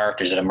 one of the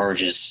characters that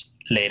emerges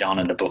later on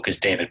in the book is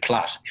David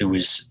Platt, who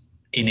was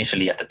in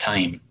Italy at the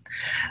time.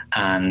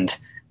 And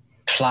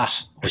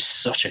Platt was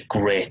such a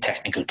great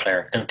technical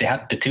player. They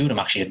had, the two of them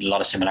actually had a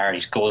lot of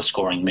similarities, goal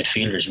scoring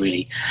midfielders,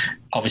 really.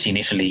 Obviously in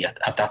Italy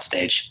at that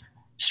stage,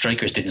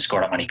 strikers didn't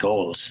score that many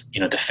goals. You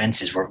know,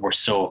 defenses were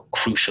so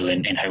crucial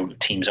in how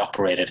teams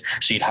operated.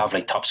 So you'd have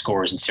like top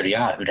scorers in Serie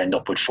A who'd end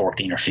up with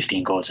 14 or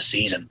 15 goals a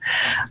season.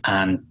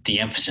 And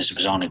the emphasis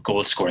was on a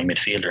goal scoring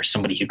midfielder,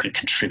 somebody who could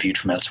contribute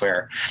from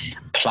elsewhere.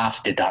 Platt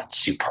did that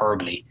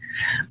superbly.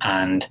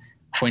 And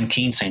when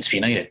Keane signs for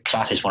United,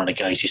 Platt is one of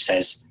the guys who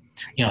says,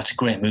 you know, it's a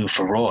great move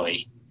for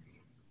Roy.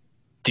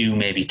 Do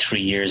maybe 3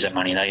 years at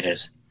Man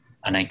United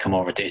and then come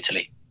over to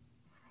Italy.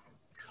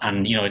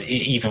 And, you know,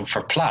 even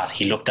for Platt,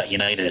 he looked at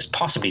United as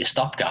possibly a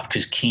stopgap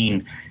because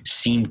Keane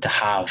seemed to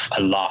have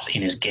a lot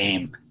in his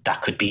game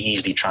that could be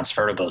easily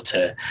transferable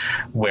to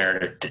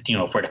where, you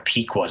know, where the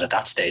peak was at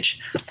that stage.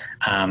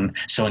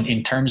 So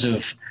in terms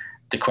of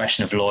the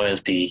question of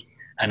loyalty,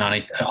 and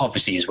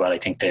obviously as well, I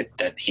think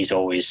that he's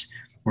always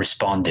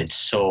responded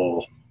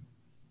so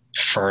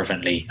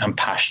fervently and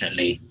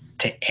passionately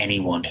to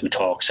anyone who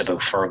talks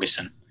about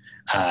Ferguson.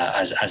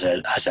 As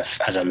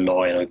a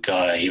loyal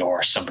guy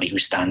or somebody who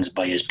stands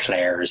by his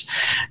players.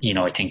 You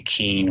know, I think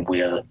Keane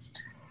will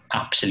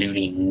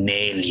absolutely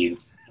nail you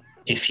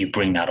if you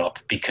bring that up,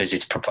 because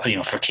it's, you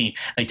know, for Keane,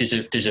 like there's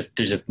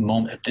a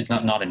moment, it's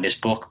not in this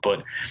book,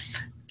 but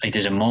like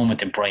there's a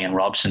moment in Brian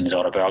Robson's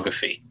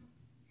autobiography.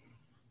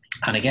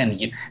 And again,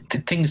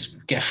 things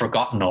get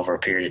forgotten over a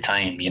period of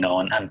time, you know,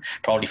 and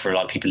probably for a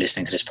lot of people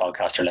listening to this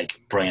podcast are like,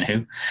 Brian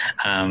who?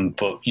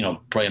 But, you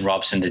know, Brian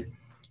Robson, the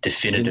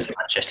definitive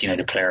Manchester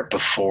United player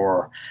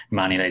before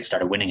Man United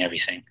started winning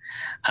everything.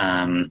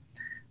 And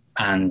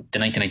the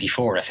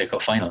 1994 FA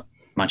Cup final,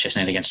 Manchester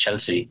United against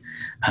Chelsea,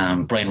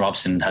 Brian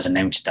Robson has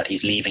announced that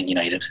he's leaving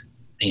United.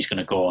 He's going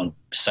to go and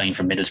sign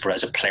for Middlesbrough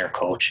as a player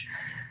coach.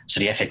 So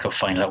the FA Cup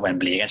final at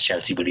Wembley against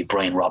Chelsea will be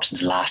Brian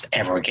Robson's last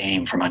ever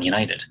game for Man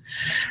United.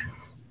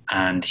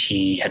 And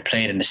he had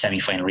played in the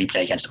semi-final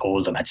replay against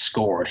Oldham, had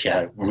scored. He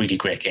had a really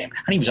great game.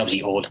 And he was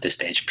obviously old at this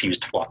stage. He was,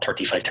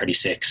 35,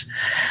 36.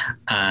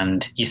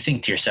 And you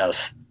think to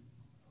yourself,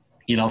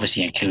 you'll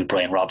obviously include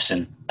Brian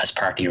Robson as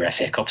part of your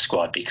FA Cup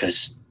squad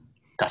because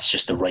that's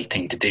just the right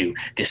thing to do.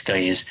 This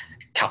guy is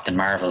Captain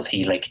Marvel.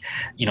 He, like,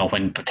 you know,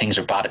 when things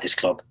are bad at this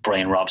club,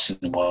 Brian Robson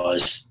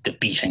was the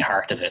beating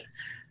heart of it.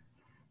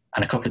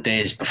 And a couple of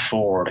days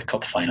before the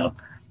cup final,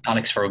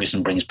 Alex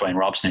Ferguson brings Brian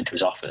Robson into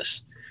his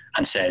office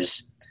and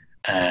says,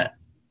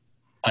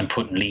 I'm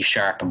putting Lee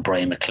Sharp and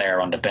Brian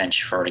McClare on the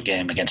bench for the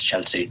game against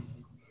Chelsea.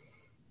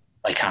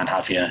 I can't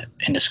have you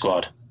in the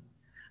squad.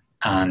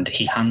 And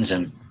he hands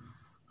him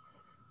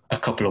a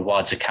couple of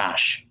wads of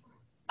cash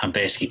and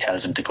basically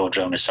tells him to go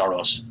drown his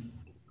sorrows.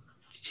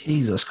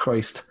 Jesus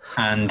Christ.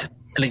 And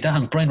like that.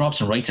 And Brian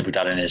Robson writes about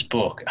that in his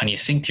book, and you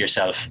think to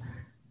yourself,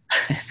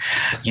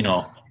 you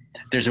know,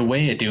 there's a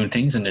way of doing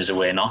things and there's a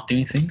way of not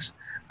doing things,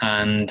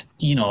 and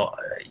you know,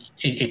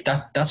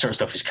 that sort of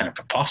stuff is kind of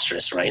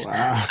preposterous, right?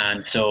 Wow.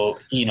 And so,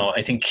 you know,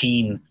 I think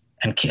Keane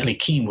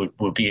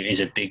is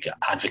a big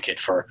advocate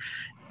for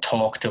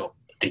talk to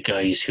the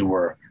guys who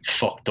were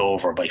fucked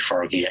over by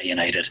Fergie at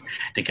United,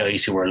 the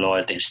guys who were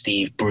loyal to him,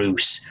 Steve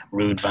Bruce,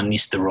 Ruud van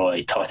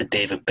Nistelrooy, talked to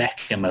David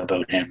Beckham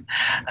about him,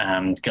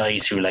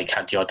 guys who like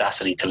had the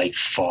audacity to like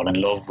fall in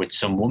love with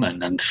some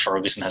woman, and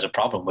Ferguson has a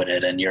problem with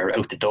it, and you're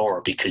out the door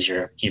because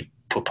you've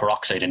put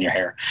peroxide in your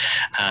hair,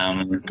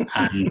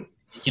 and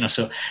you know,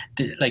 so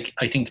like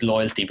I think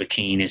loyalty with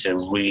Keane is a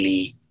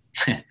really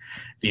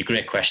be a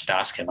great question to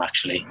ask him,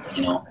 actually,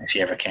 you know, if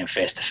you ever came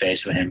face to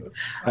face with him.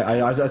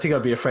 I think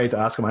I'd be afraid to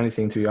ask him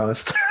anything, to be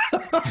honest.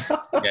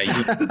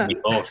 Yeah,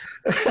 you both.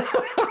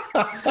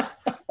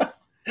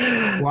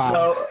 Wow.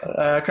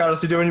 So,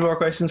 Carlos, do you have any more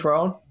questions for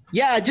Owen?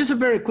 Yeah, just a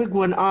very quick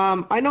one.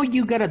 I know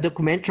you got a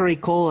documentary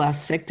called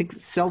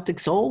Celtic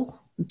Soul.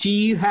 Do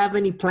you have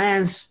any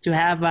plans to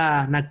have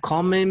a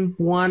common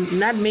one?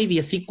 Not maybe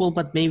a sequel,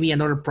 but maybe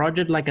another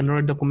project, like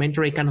another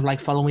documentary, kind of like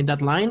following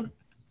that line?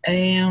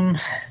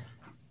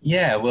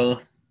 Yeah,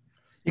 well,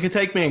 you can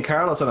take me and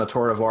Carlos on a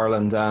tour of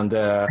Ireland and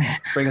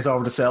bring us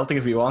over to Celtic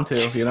if you want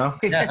to, you know?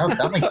 Yeah,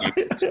 that might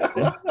be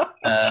cool.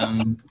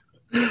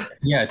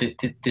 Yeah,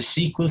 the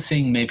sequel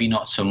thing, maybe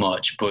not so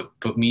much,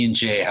 but me and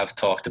Jay have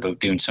talked about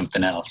doing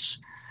something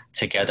else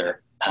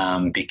together,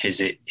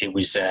 because it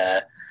was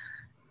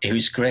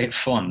great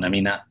fun. I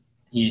mean,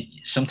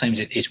 sometimes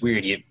it's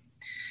weird. You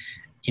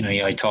know,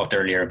 I talked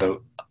earlier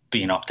about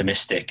being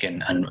optimistic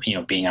and you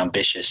know, being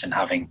ambitious and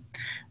having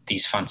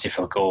these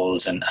fanciful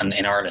goals, and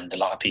in Ireland a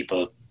lot of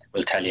people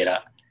will tell you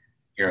that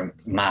you're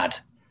mad,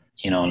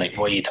 you know, like,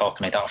 what are you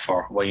talking like that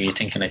for? Why are you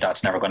thinking like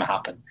that's never going to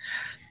happen?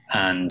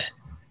 And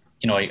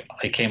you know,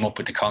 I came up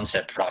with the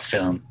concept for that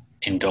film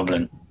in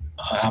Dublin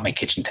at my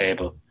kitchen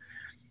table,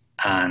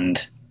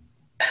 and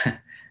there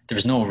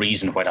was no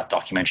reason why that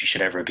documentary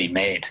should ever be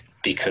made,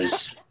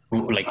 because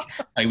like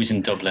I was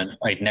in Dublin,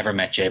 I'd never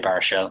met Jay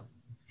Baruchel,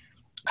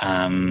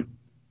 and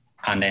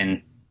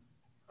then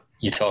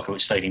you talk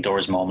about sliding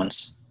doors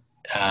moments.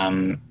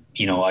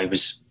 You know, I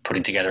was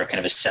putting together a kind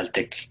of a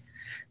Celtic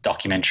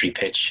documentary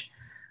pitch,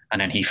 and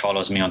then he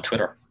follows me on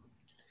Twitter,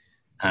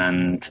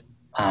 and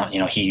you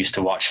know, he used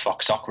to watch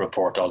Fox Soccer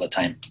Report all the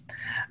time,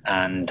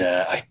 and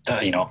I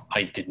thought, you know,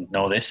 I didn't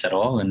know this at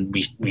all, and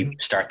we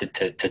started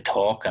to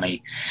talk, and I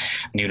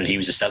knew that he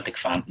was a Celtic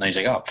fan, and I was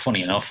like, oh,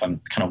 funny enough,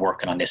 I'm kind of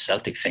working on this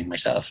Celtic thing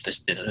myself,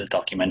 this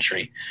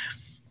documentary.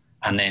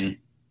 And then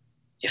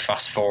you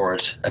fast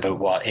forward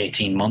about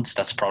 18 months.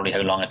 That's probably how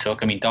long it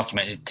took. I mean,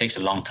 it takes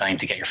a long time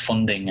to get your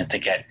funding and to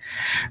get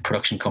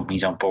production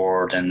companies on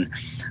board, and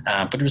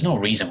but there was no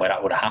reason why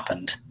that would have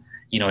happened.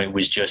 You know, it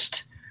was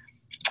just,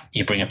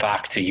 you bring it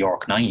back to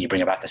York 9, you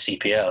bring it back to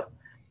CPL,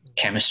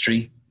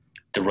 chemistry,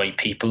 the right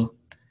people,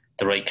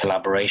 the right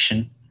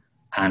collaboration,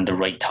 and the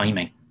right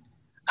timing,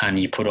 and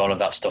you put all of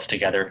that stuff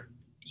together.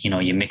 You know,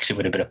 you mix it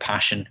with a bit of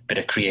passion, a bit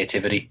of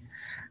creativity,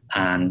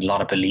 and a lot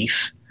of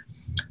belief.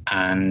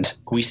 And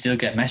we still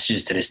get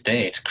messages to this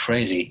day. It's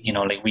crazy, you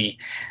know. Like we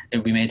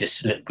made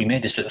this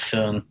little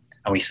film,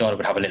 and we thought it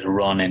would have a little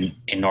run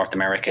in North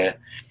America,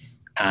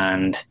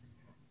 and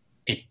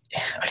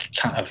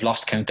I've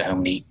lost count of how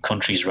many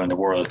countries around the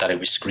world that it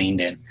was screened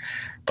in.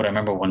 But I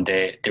remember one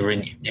day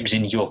it was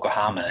in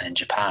Yokohama in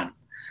Japan,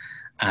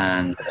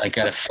 and I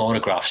got a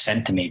photograph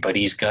sent to me by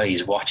these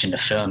guys watching the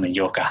film in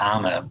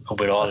Yokohama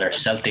with all their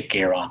Celtic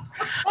gear on.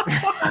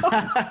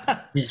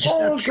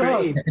 That's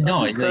great. No,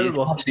 that's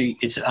incredible.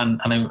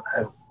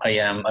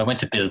 I went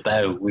to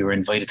Bilbao. We were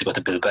invited to go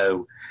to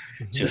Bilbao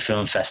to a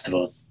film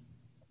festival,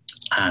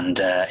 and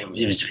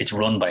it's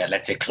run by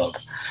Athletic Club.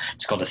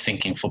 It's called the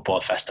Thinking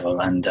Football Festival,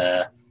 and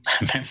I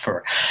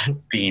remember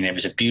it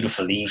was a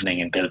beautiful evening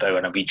in Bilbao,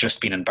 and we'd just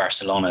been in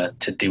Barcelona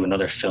to do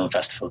another film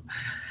festival.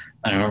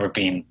 And I remember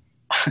being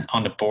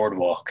on the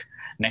boardwalk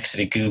next to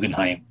the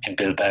Guggenheim in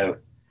Bilbao,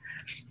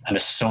 and the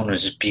sun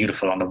was just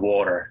beautiful on the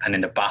water and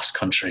in the Basque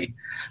Country.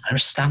 I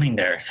was standing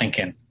there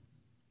thinking,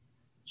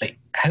 like,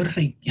 how did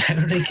I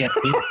get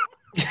here?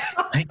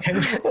 Like,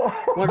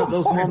 one of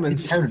those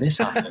moments. How did this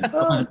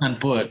happen?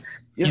 But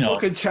you know,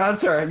 fucking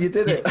chancer, you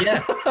did it.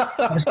 Yeah.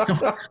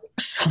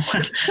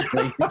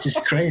 Like, this is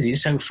crazy.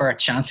 It's how far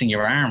chancing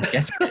your arm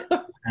gets me.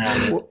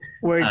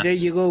 There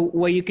you go.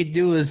 What you could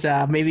do is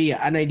maybe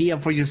an idea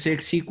for your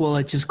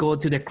sequel, just go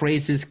to the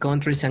craziest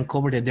countries and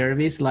cover the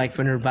derbies, like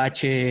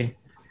Fenerbahce,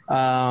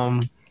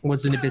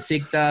 what's in the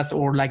Besiktas,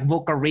 or like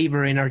Boca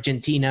River in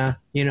Argentina.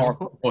 you know.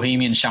 Or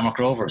Bohemian Shamrock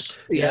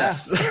Rovers.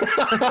 Yes.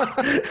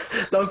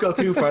 Don't go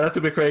too far. That's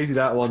a bit crazy,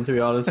 that one, to be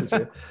honest with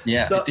you.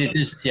 Yeah,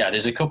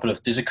 there's a couple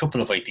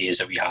of ideas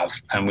that we have,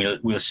 and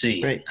we'll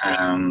see. Right.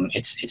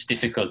 It's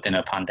difficult in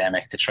a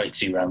pandemic to try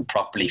to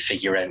properly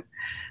figure out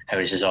how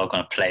this is all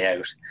going to play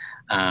out.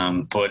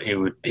 But it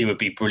would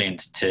be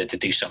brilliant to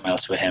do something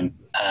else with him,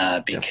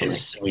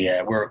 because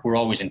we're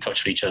always in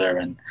touch with each other,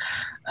 and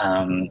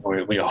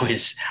we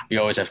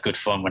always have good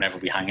fun whenever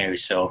we hang out.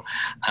 So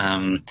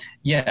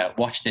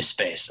watch this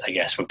space, I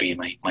guess, would be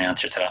my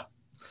answer to that.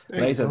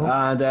 Amazing.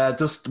 And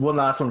just one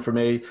last one for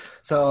me.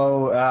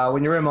 So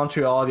when you were in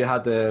Montreal, you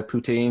had the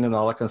poutine and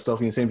all that kind of stuff,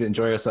 and you seemed to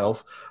enjoy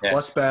yourself. Yes.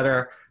 What's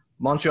better,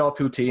 Montreal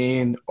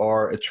poutine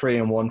or a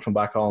 3-in-1 from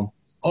back home?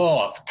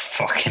 Oh,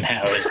 fucking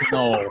hell!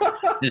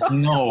 There's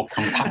no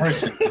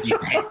comparison that you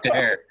take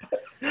there.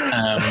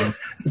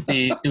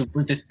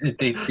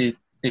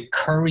 The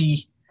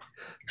curry,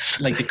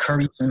 like the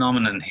curry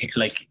phenomenon,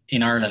 like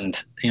in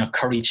Ireland,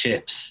 curry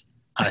chips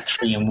and a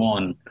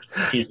 3-in-1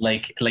 is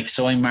like.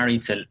 So I'm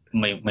married to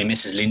my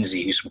Mrs.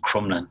 Lindsay, who's from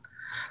Crumlin,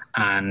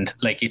 and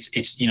like it's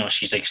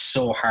she's like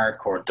so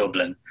hardcore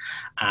Dublin,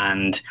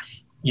 and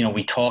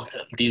we talk.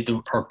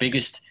 Our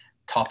biggest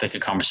topic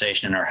of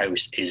conversation in our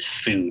house is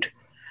food.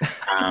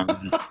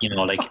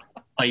 Like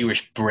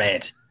Irish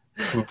bread.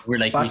 We're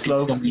like we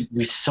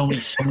so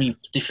many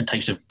different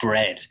types of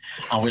bread,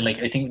 and we're like,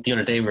 I think the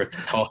other day we were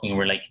talking,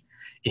 we're like,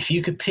 if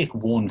you could pick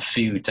one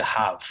food to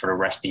have for the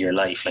rest of your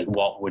life, like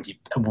what would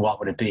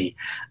it be?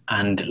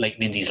 And like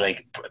Lindsay's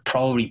like,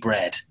 probably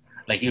bread.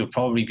 Like it would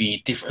probably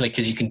be different, like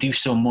because you can do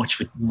so much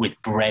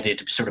with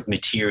breaded sort of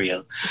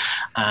material,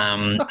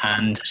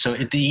 and so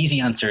the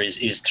easy answer is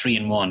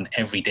 3-in-1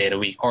 every day of the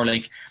week, or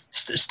like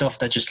stuff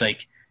that just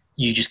like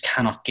you just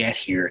cannot get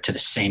here to the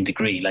same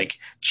degree. Like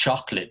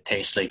chocolate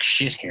tastes like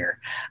shit here.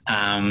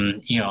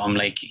 I'm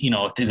like,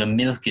 the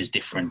milk is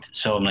different.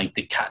 So I'm like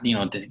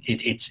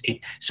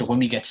so when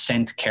we get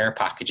sent care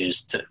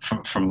packages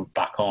from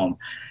back home,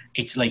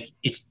 it's like,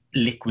 it's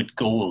liquid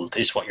gold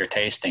is what you're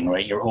tasting,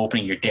 right? You're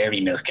opening your dairy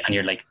milk and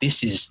you're like, this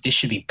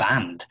should be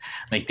banned.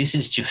 Like, this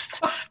is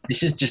just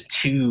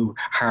too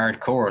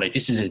hardcore. Like,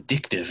 this is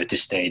addictive at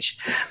this stage.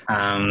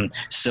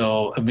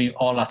 So I mean,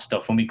 all that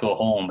stuff, when we go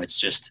home, it's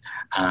just,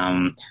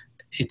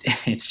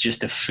 it's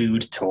just a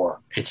food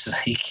tour. It's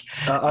like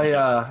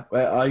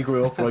I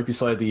grew up right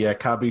beside the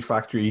Cadbury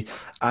factory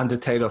and the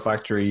Tato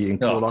factory in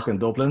Coolock in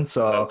Dublin,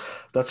 so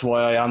that's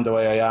why I am the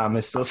way I am.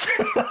 It's just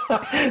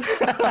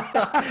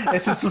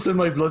it's just in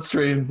my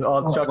bloodstream.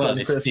 All chocolate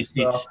and crisps.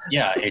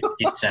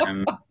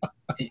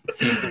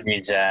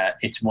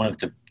 It's one of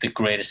the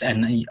greatest,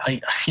 and I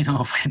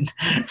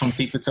when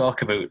people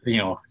talk about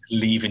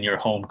leaving your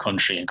home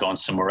country and going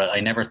somewhere else, I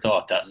never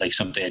thought that like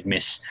something I'd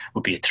miss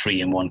would be a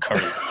 3-in-1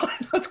 curry.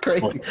 That's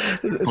crazy.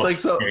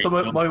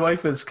 My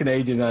wife is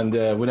Canadian, and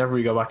whenever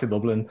we go back to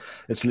Dublin,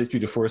 it's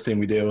literally the first thing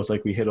we do is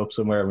like we hit up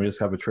somewhere and we just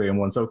have a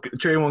 3-in-1. So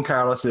 3-in-1,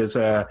 Carlos, is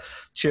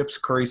chips,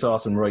 curry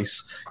sauce, and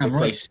rice. And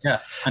rice,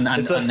 and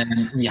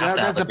then you have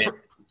to have a bit.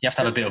 You have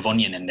to have a bit of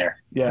onion in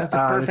there. Yeah, that's a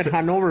perfect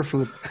Hanover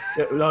food.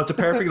 No, it's a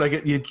perfect,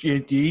 like you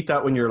eat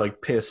that when you're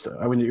like pissed.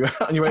 When you're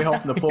on your way home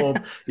from the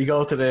pub, you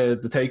go to the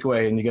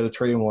takeaway and you get a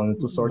 3-in-1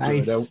 to sort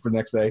it out for the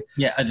next day.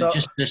 Yeah, and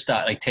just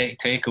that, like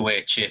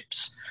takeaway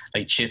chips,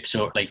 like chips,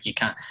 or like you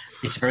can't.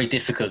 It's very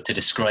difficult to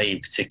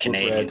describe to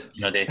Canadians.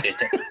 They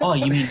oh,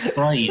 you mean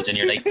fries? And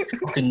you're like,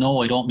 fucking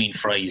no, I don't mean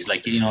fries.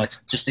 Like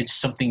it's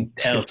something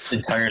else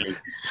entirely.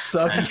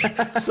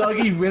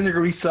 Soggy,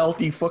 vinegary,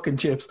 salty fucking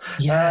chips.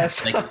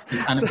 Yes, and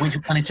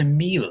it's a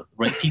meal,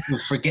 right? People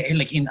forget,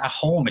 like at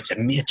home, it's a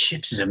meal.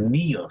 Chips is a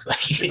meal.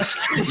 Like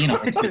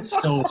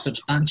it's so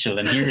substantial,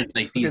 and here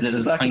like these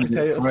little tiny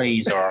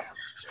fries, or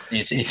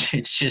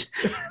it's just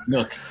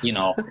look,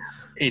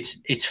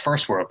 it's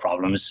first world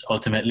problems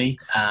ultimately.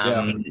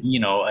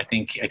 I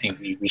think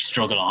we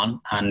struggle on,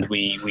 and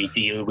we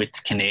deal with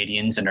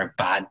Canadians and their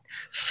bad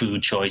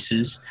food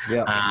choices.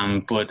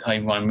 But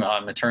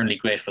I'm eternally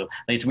grateful.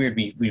 Like, it's weird.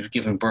 We've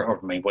given birth, or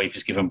my wife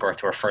has given birth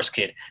to our first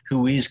kid,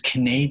 who is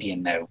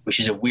Canadian now, which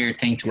is a weird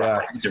thing to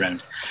wrap our heads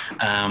around.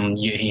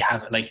 You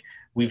have like.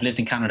 We've lived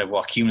in Canada,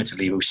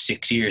 cumulatively about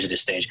 6 years at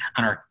this stage,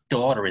 and our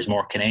daughter is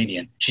more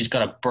Canadian. She's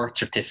got a birth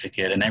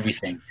certificate and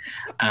everything,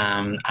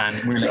 and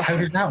we're like, how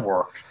did that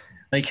work?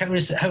 Like, how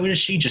does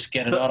she just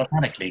get it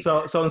automatically?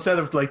 So instead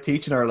of like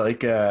teaching her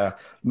like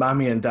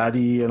mommy and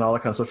daddy and all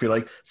that kind of stuff, you're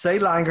like, say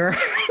langer,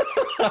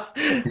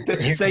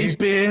 say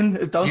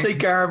bin, don't say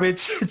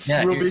garbage. It's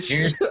rubbish.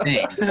 Here's the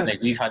thing.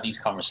 Like, we've had these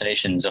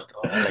conversations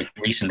like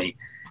recently.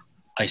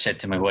 I said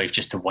to my wife,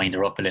 just to wind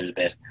her up a little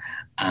bit,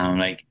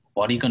 like,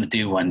 what are you going to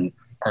do when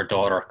her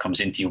daughter comes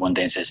into you one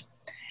day and says,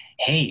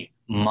 "Hey,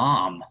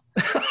 Mom"?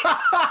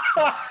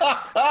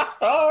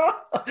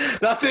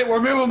 That's it. We're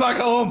moving back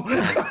home.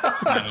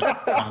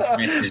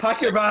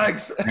 Pack your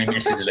bags. My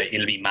missus is like,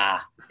 it'll be Ma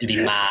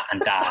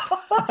and Dad.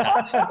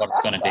 That's what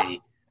it's going to be.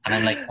 And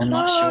I'm like, I'm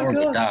not sure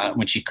about that.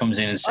 When she comes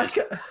in and says,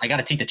 I got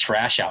to take the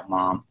trash out,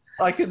 Mom.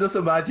 I could just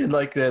imagine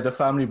like the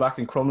family back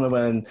in Crumlin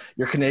when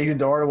your Canadian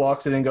daughter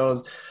walks in and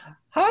goes,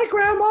 Hi,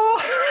 Grandma.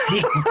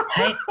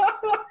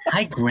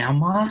 Hi,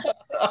 Grandma.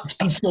 It's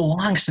been so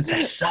long since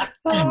I saw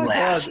you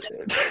last.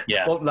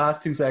 Yeah.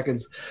 Last 2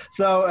 seconds.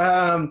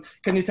 So,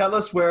 can you tell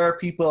us where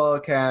people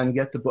can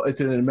get the book?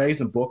 It's an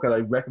amazing book, and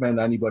I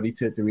recommend anybody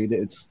to read it.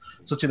 It's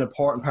such an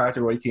important part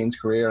of Roy Keane's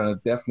career, and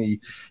it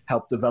definitely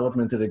helped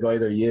development of the guy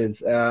that he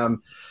is.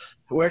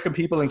 Where can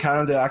people in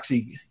Canada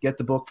actually get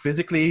the book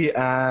physically,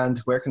 and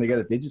where can they get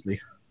it digitally?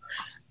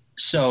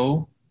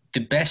 So,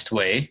 the best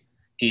way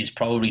is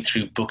probably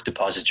through Book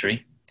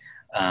Depository.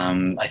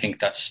 I think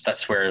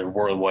that's where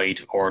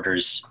worldwide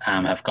orders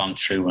have gone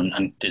through,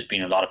 and there's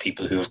been a lot of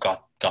people who have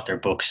got their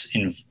books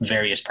in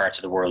various parts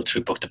of the world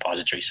through Book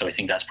Depository. So I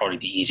think that's probably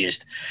the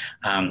easiest.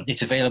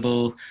 It's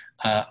available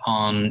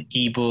on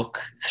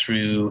ebook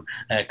through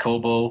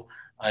Kobo,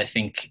 I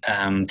think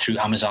through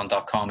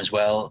Amazon.com as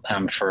well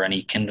for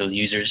any Kindle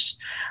users.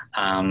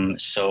 And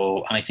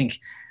I think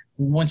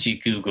once you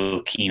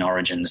Google Keane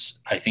Origins,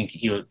 I think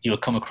you'll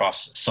come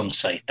across some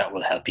site that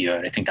will help you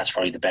out. I think that's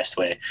probably the best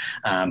way.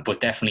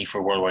 But definitely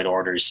for worldwide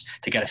orders,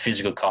 to get a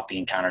physical copy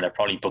in Canada,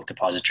 probably Book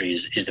Depository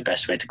is the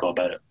best way to go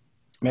about it.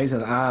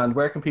 Amazing. And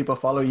where can people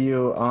follow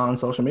you on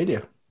social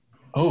media?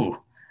 Oh,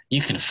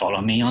 you can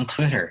follow me on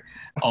Twitter,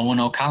 Owen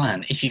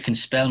O'Callaghan. If you can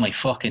spell my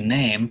fucking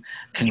name,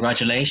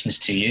 congratulations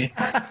to you.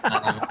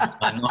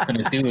 I'm not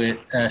going to do it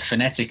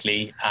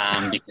phonetically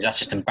because that's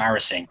just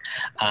embarrassing.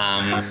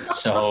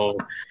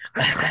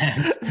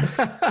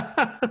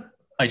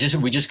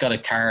 We just got a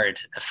card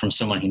from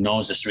someone who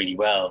knows us really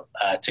well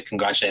to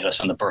congratulate us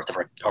on the birth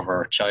of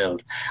our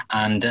child,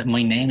 and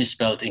my name is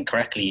spelled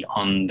incorrectly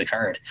on the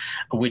card,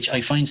 which I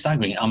find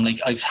staggering.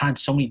 I've had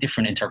so many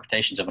different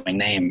interpretations of my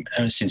name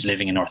since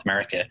living in North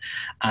America,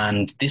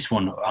 and this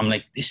one I'm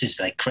like, this is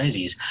like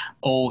crazy. It's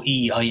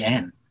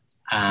Oein,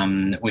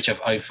 which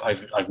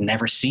I've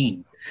never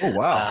seen. Oh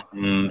wow!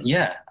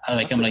 Yeah,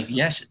 I'm like,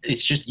 yes,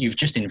 it's just you've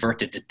just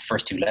inverted the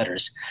first two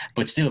letters,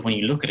 but still, when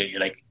you look at it,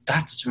 you're like,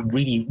 that's a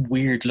really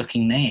weird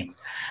looking name.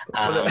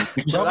 But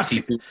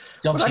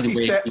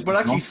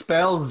actually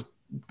spells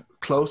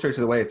closer to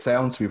the way it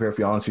sounds. To be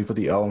perfectly honest, we put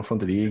the O in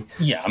front of the E.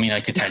 Yeah, I mean,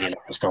 I could tell you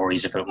lots of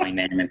stories about my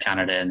name in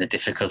Canada and the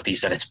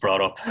difficulties that it's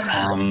brought up.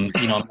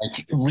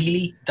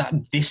 Really, that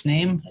this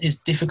name is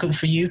difficult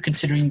for you,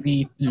 considering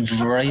the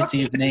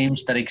variety of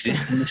names that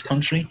exist in this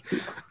country.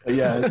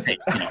 Yeah.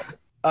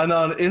 And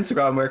on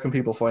Instagram, where can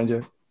people find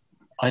you?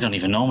 I don't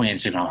even know my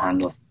Instagram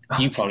handle.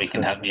 You probably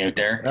can help me out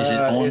there. Is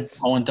it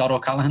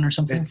Owen.O'Callaghan or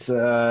something? It's,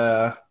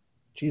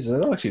 Jesus, I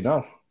don't actually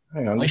know.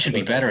 Hang on. I should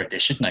be better at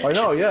this, shouldn't I? I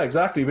know, yeah,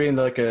 exactly. Being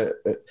like a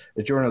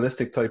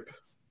journalistic type.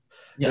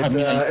 Yeah,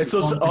 it's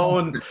just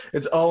Owen.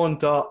 It's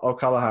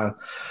Owen.O'Callaghan.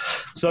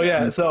 So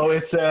yeah, so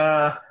it's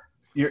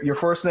your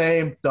first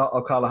name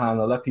O'Callaghan.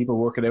 I'll let people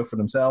work it out for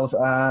themselves.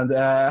 And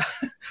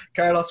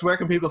Carlos, where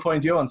can people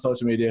find you on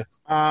social media?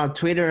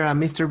 Twitter,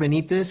 Mr.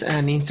 Benitez,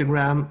 and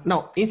Instagram,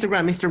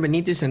 Mr.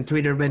 Benitez, and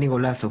Twitter, Benny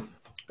Golazo.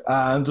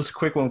 And just a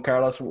quick one,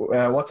 Carlos.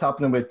 What's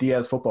happening with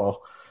Diaz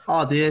Football?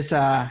 Oh, this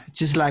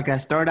just like a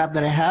startup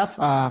that I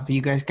have.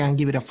 You guys can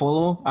give it a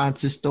follow.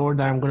 It's a store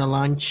that I'm going to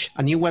launch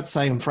a new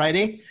website on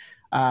Friday.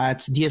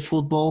 It's DS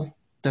Football.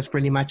 That's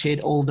pretty much it.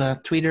 All the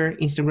Twitter,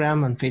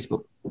 Instagram, and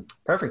Facebook.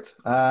 Perfect.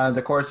 And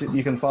of course,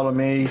 you can follow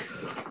me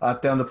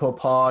at Down the Pub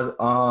Pod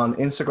on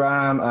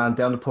Instagram and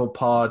Down the Pub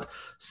Pod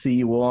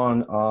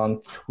C1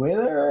 on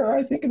Twitter,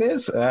 I think it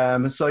is.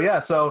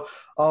 So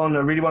Owen, I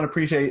really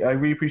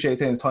appreciate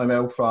taking the time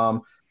out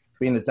from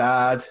being a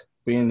dad,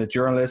 being a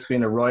journalist,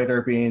 being a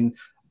writer, being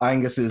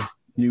Angus's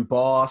new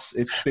boss.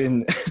 It's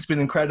been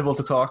incredible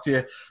to talk to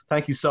you.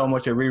 Thank you so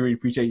much. I really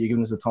appreciate you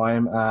giving us the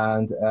time,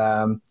 and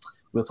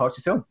we'll talk to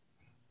you soon.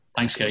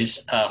 Thanks,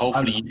 guys.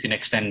 Hopefully you can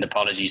extend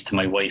apologies to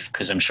my wife,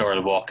 because I'm sure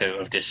I'll walk out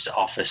of this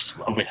office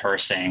with her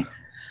saying,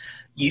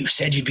 "You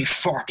said you'd be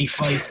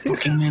 45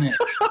 fucking minutes."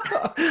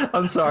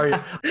 I'm sorry.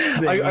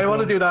 I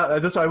want to do that.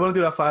 I want to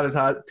do that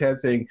Father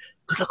Ted thing.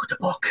 Good luck with the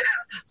book.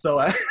 So,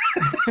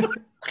 good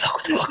luck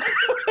with the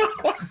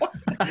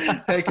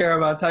book. Take care,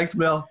 man. Thanks,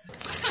 Bill.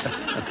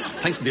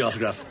 Thanks for the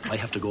autograph. I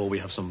have to go. We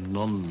have some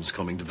nuns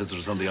coming to visit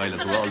us on the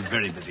islands. We're all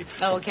very busy.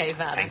 Okay,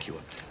 Father. Thank you.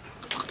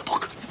 Good luck with the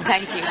book.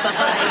 Thank you.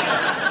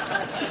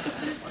 Bye-bye.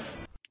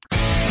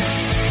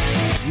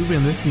 You've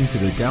been listening to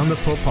the Down the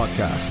Pub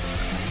podcast,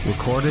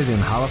 recorded in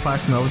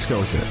Halifax, Nova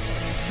Scotia.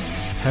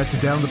 Head to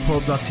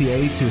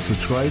downthepub.ca to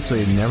subscribe so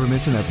you never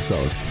miss an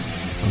episode.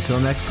 Until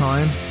next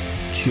time,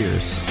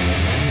 cheers.